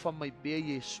alofa mai bea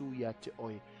Yesu ia te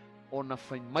oe. Ona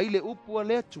whai mai le upua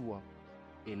le atua.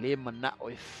 E le mana o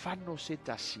e whano se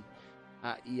tasi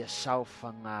a ia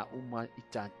saufa ngā uma i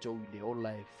tātou i le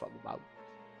ola e whamau.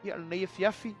 Ia nei e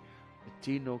fiafi, e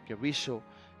tino ke riso,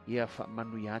 ia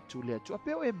whamanu i atu le atu. A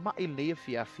peo e mai nei e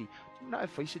fiafi, tuna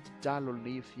e whaise te talo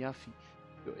nei e fiafi,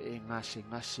 peo e ngase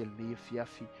le nei e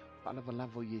fiafi,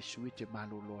 whalava o Yesu e te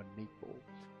malo loa nei po.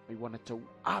 Mai wana tau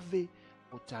ave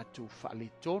o tātou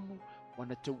whale tonu,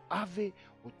 ona tau ave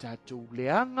o tātou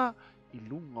leanga i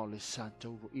lunga o le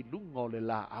sātauro, i lunga o le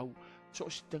la au. So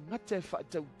si tangata e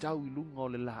whaatau tau i lunga o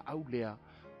le la au lea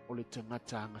o le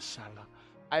tangata angasala.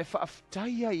 Ai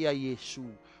whaaftaia ia Yesu,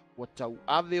 wa tau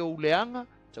ave o leanga,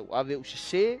 tau ave o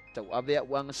sise, tau ave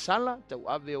o angasala, tau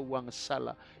ave o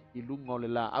angasala i lunga o le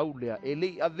la au lea. E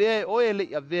lei ave o e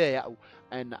lei ave e au,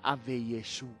 aina ave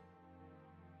Yesu.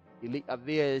 E lei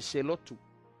ave e se lotu,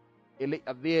 e lei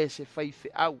ave e se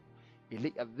whaife au, e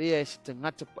lei ave e se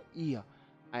tangata pa ia,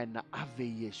 aina ave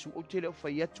Yesu. O te leo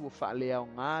whai atu o wha lea o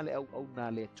ngā le au nā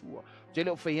le atua. O te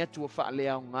leo whai atu o wha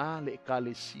lea o ngā le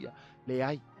ekalesia, le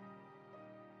ai.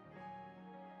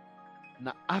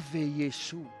 Na ave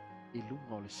Yesu i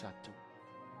lunga o le sātou.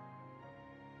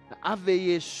 Na ave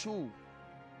Yesu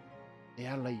e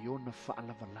ala i ona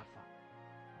whaalava-lava.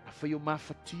 Na whai o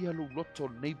mawhatia lo loto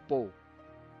nei pō.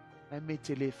 Ai me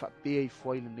te le whapea i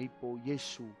whaile nei pō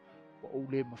Yesu wa o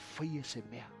le mawhaia se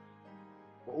mea.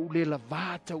 Wa o le la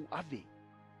vātau ave.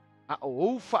 A o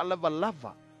ou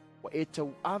whaalava-lava wa e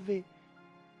tau ave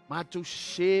mātou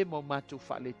se mo mātou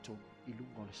whaale tonu i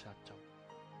lunga o le sātou.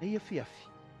 Nei a fiafi.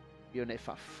 Io ne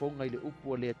fa fonga ile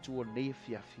upu le atua nei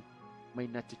fiafi mai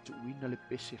na te tuina le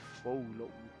pese fou lo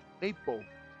utu nei po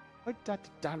mai tata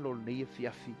talo nei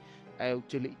fiafi ai o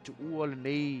tele itu ua le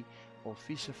nei o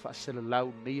Fiso fa sela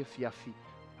lau nei fiafi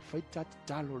fai tata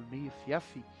talo nei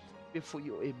fiafi pe fo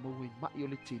io e mo i ma io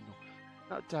le tino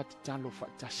na tata talo fa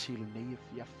tasil nei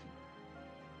fiafi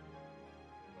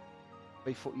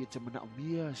pai fo ia te mana o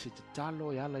mia se te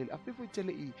talo e ala ile ape fo i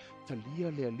tele i talia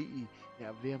le ali e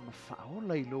avea ma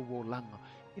whaola i lo o langa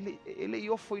ele i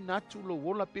ofo i natu lo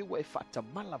wola pe wa e whata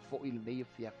mala fo i le neia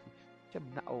fiafi te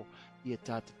mana o ia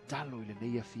tāta talo i le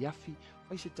neia fiafi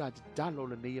fai se tāta talo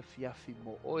le neia fiafi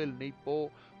mo oe le nei po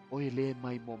oe le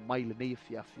mai mo mai le neia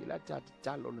fiafi la tāta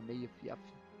talo le neia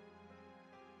fiafi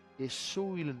e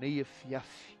su i le neia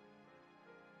fiafi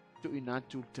tu i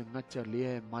natu te ngata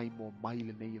lea e mai mo mai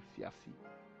le neia fiafi.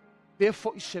 Pea fo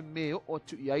i se meo o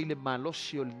tu i aile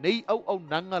malosi o le nei au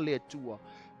nanga le atua.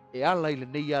 E ala i le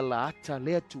nei ala ata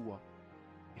le atua.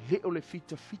 E le o le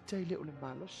fita i le o le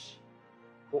malosi.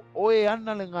 O oe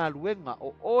ana le ngā luenga.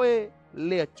 O oe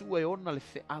le atua e ona le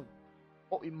feau.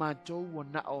 O i mātou o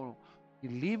na o i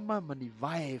lima mani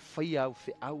vae e whaia au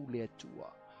feau le atua.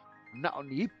 Na o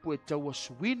ni ipu e taua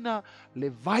suina le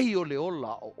vai o le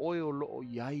ola o oe o loo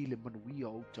iai le manuia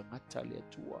o tangata le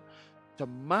atua. Ta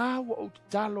māua o te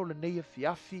talo le neia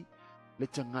fiafi le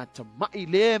tangata mai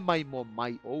le mai mo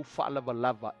mai o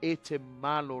whaalava-lava e te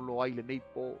malo lo ai le nei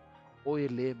po oe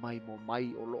le mai mo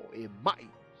mai o loo e mai.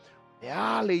 E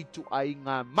ale i tu ai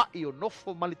ngā mai o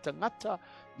nofo mali tangata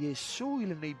Yesu i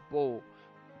le nei po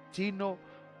tino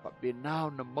pa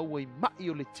benao na maua i mai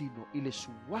o le tino i le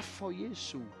suafa o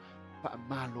Yesu pa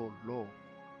malo lo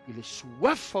i le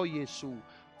suafa o Yesu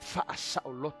fa asa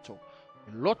o loto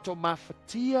e loto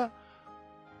mafatia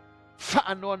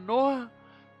fa noa noa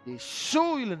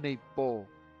Yesu i le nei po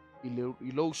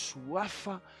i lo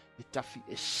suafa e tafi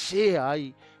e se ai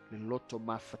le loto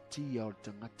mafatia o le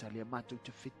tangata le amatu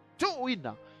te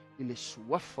fituina i le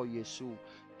suafa o Yesu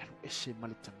e lo ese ma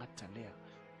le tangata lea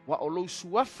wa o lo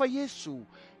suafa Yesu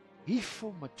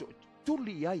ifo ma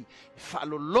tuli ai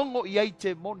whaalolongo i ai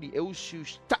te moni e usiu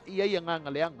stai ai anga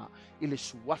ngaleanga i le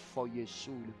suafa o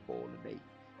Yesu i le pole nei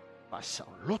pasa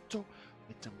o loto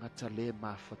e tangata le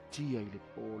mafatia i le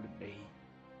pole nei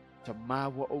ta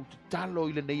mawa o te talo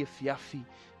i le nei fiafi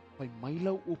pai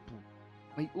mailau upu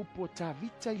mai upu o ta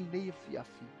vita i le nei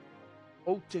fiafi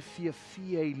o te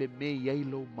fia i le mei ai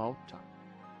lo maota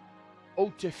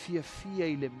o te fia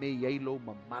i le mei ai lo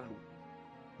mamalu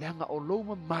leanga o lo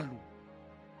mamalu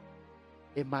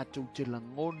e mātou te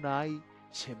langona ai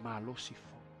se mālosi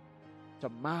fo. Ta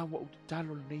māua o te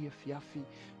talo le neia fiafi,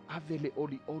 ave le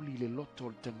oli le loto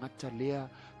le tangata lea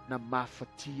na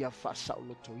mafatia whaasa o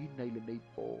loto ina i le nei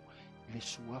po, i le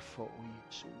suafa o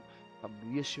Yesu.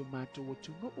 Whamanuia si o mātou o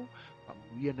tunuu,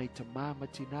 whamanuia nei ta māma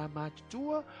tina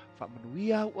mātutua,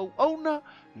 whamanuia au auna,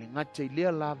 le ngata i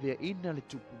lea lavea ina le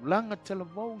tupulanga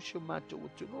talavau si o mātou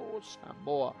o tunuu o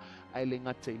Samoa, ai le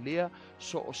ngata i lea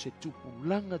so o se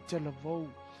tupulanga talavau.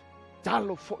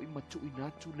 Talo fo i matu i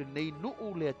natu le nei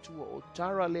nuu le atua o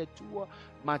tara le atua,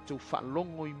 mātou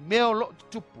whalongo i meo lo te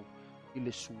tupu, i le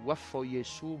suafa o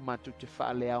Yesu mātou te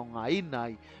whaale au ngā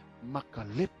inai, maka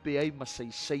lepe ai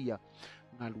masaisaia,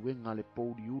 ngā luenga le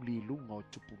pouri uli i lunga o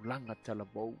tupulanga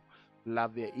talavau,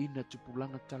 lavea ina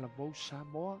tupulanga talavau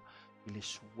Samoa, i le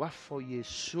suafa o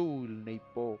Yesu i le nei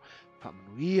po,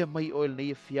 whamanuia mai o le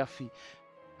nei fiafi,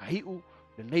 a hiu,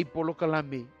 le nei polo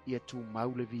kalame ia tu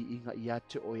mau le vi inga ia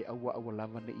te oe awa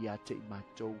lava ne ia te i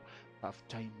mātou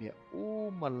Aftai mea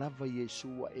malava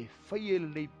Yesua e whai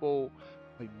nei po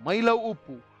pai mailau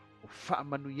upu o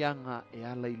whaamanuianga e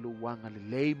ala I luanga le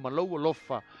lei malau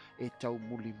alofa e tau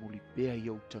muli muli bea I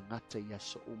au tangata I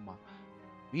asa uma.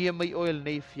 Mia mai oil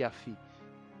nei fiafi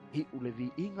hi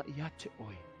ulevi inga I ate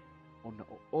oe ona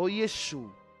o Yesu.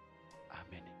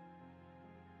 Amen.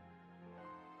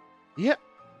 Ia,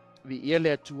 vi ia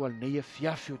le atua nei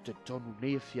fiafi o te tonu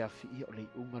nei fiafi ia o le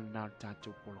unga na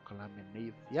tātou polo kalame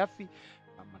nei fiafi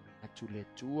amana atu le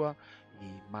atua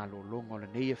I malolonga o le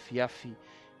nei fiafi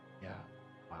ia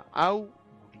au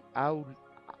muli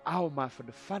au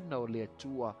mawhanawhana o le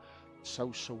atua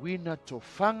sausawina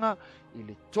tofanga I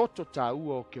le toto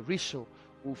tāua o Keriso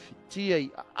ufitia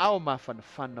I au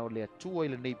mawhanawhana o le atua I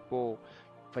le nei po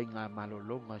whainga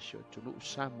malolonga si o tunu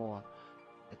Samoa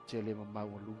e tele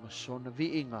mamau lunga sona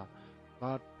viinga.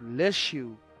 God bless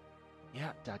you.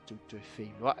 Ia tātou te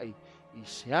whailoai I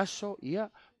se aso ia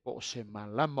po o se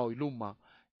malama o iluma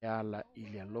e ala I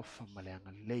le alofa ma le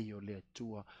anga lei o le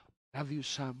atua. Love you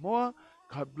Samoa.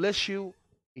 God bless you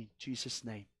in Jesus'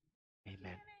 name.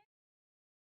 Amen.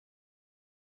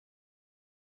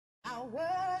 I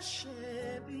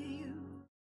worship you.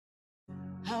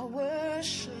 I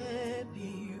worship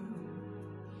you.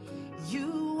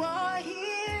 You are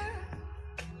here,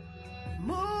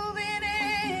 moving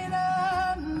in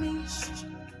our midst.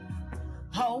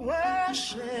 I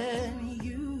worship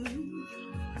you.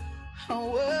 I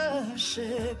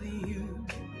worship you.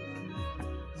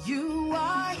 You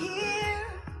are here,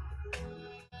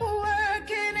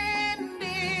 working in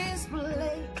this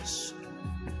place.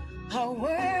 I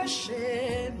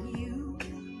worship you.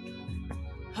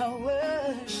 I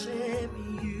worship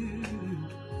you.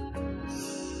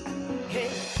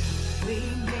 Hey, we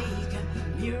make a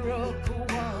miracle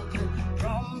worker,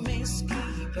 promise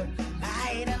keeper,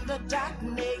 light in the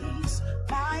darkness.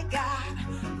 My God,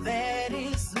 that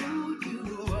is who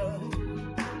you are.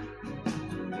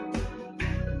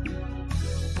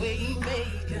 We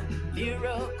make a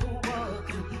miracle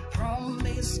worker,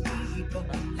 promise keeper,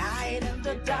 light in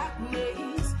the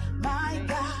darkness. My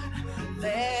God,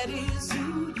 that is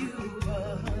who you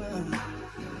are.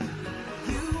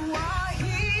 You are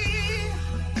here,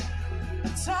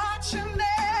 touching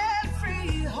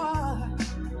every heart.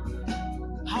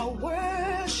 I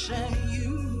worship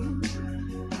you.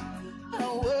 I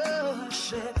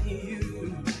worship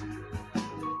you.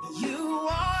 You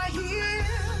are here,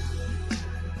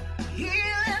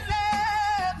 healing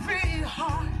every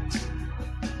heart.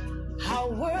 I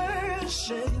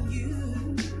worship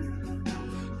you.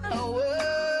 I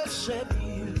worship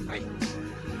you.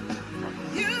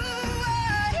 You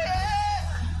are here,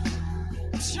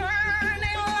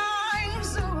 turning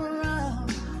lives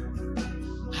around.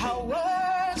 I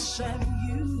worship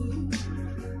you.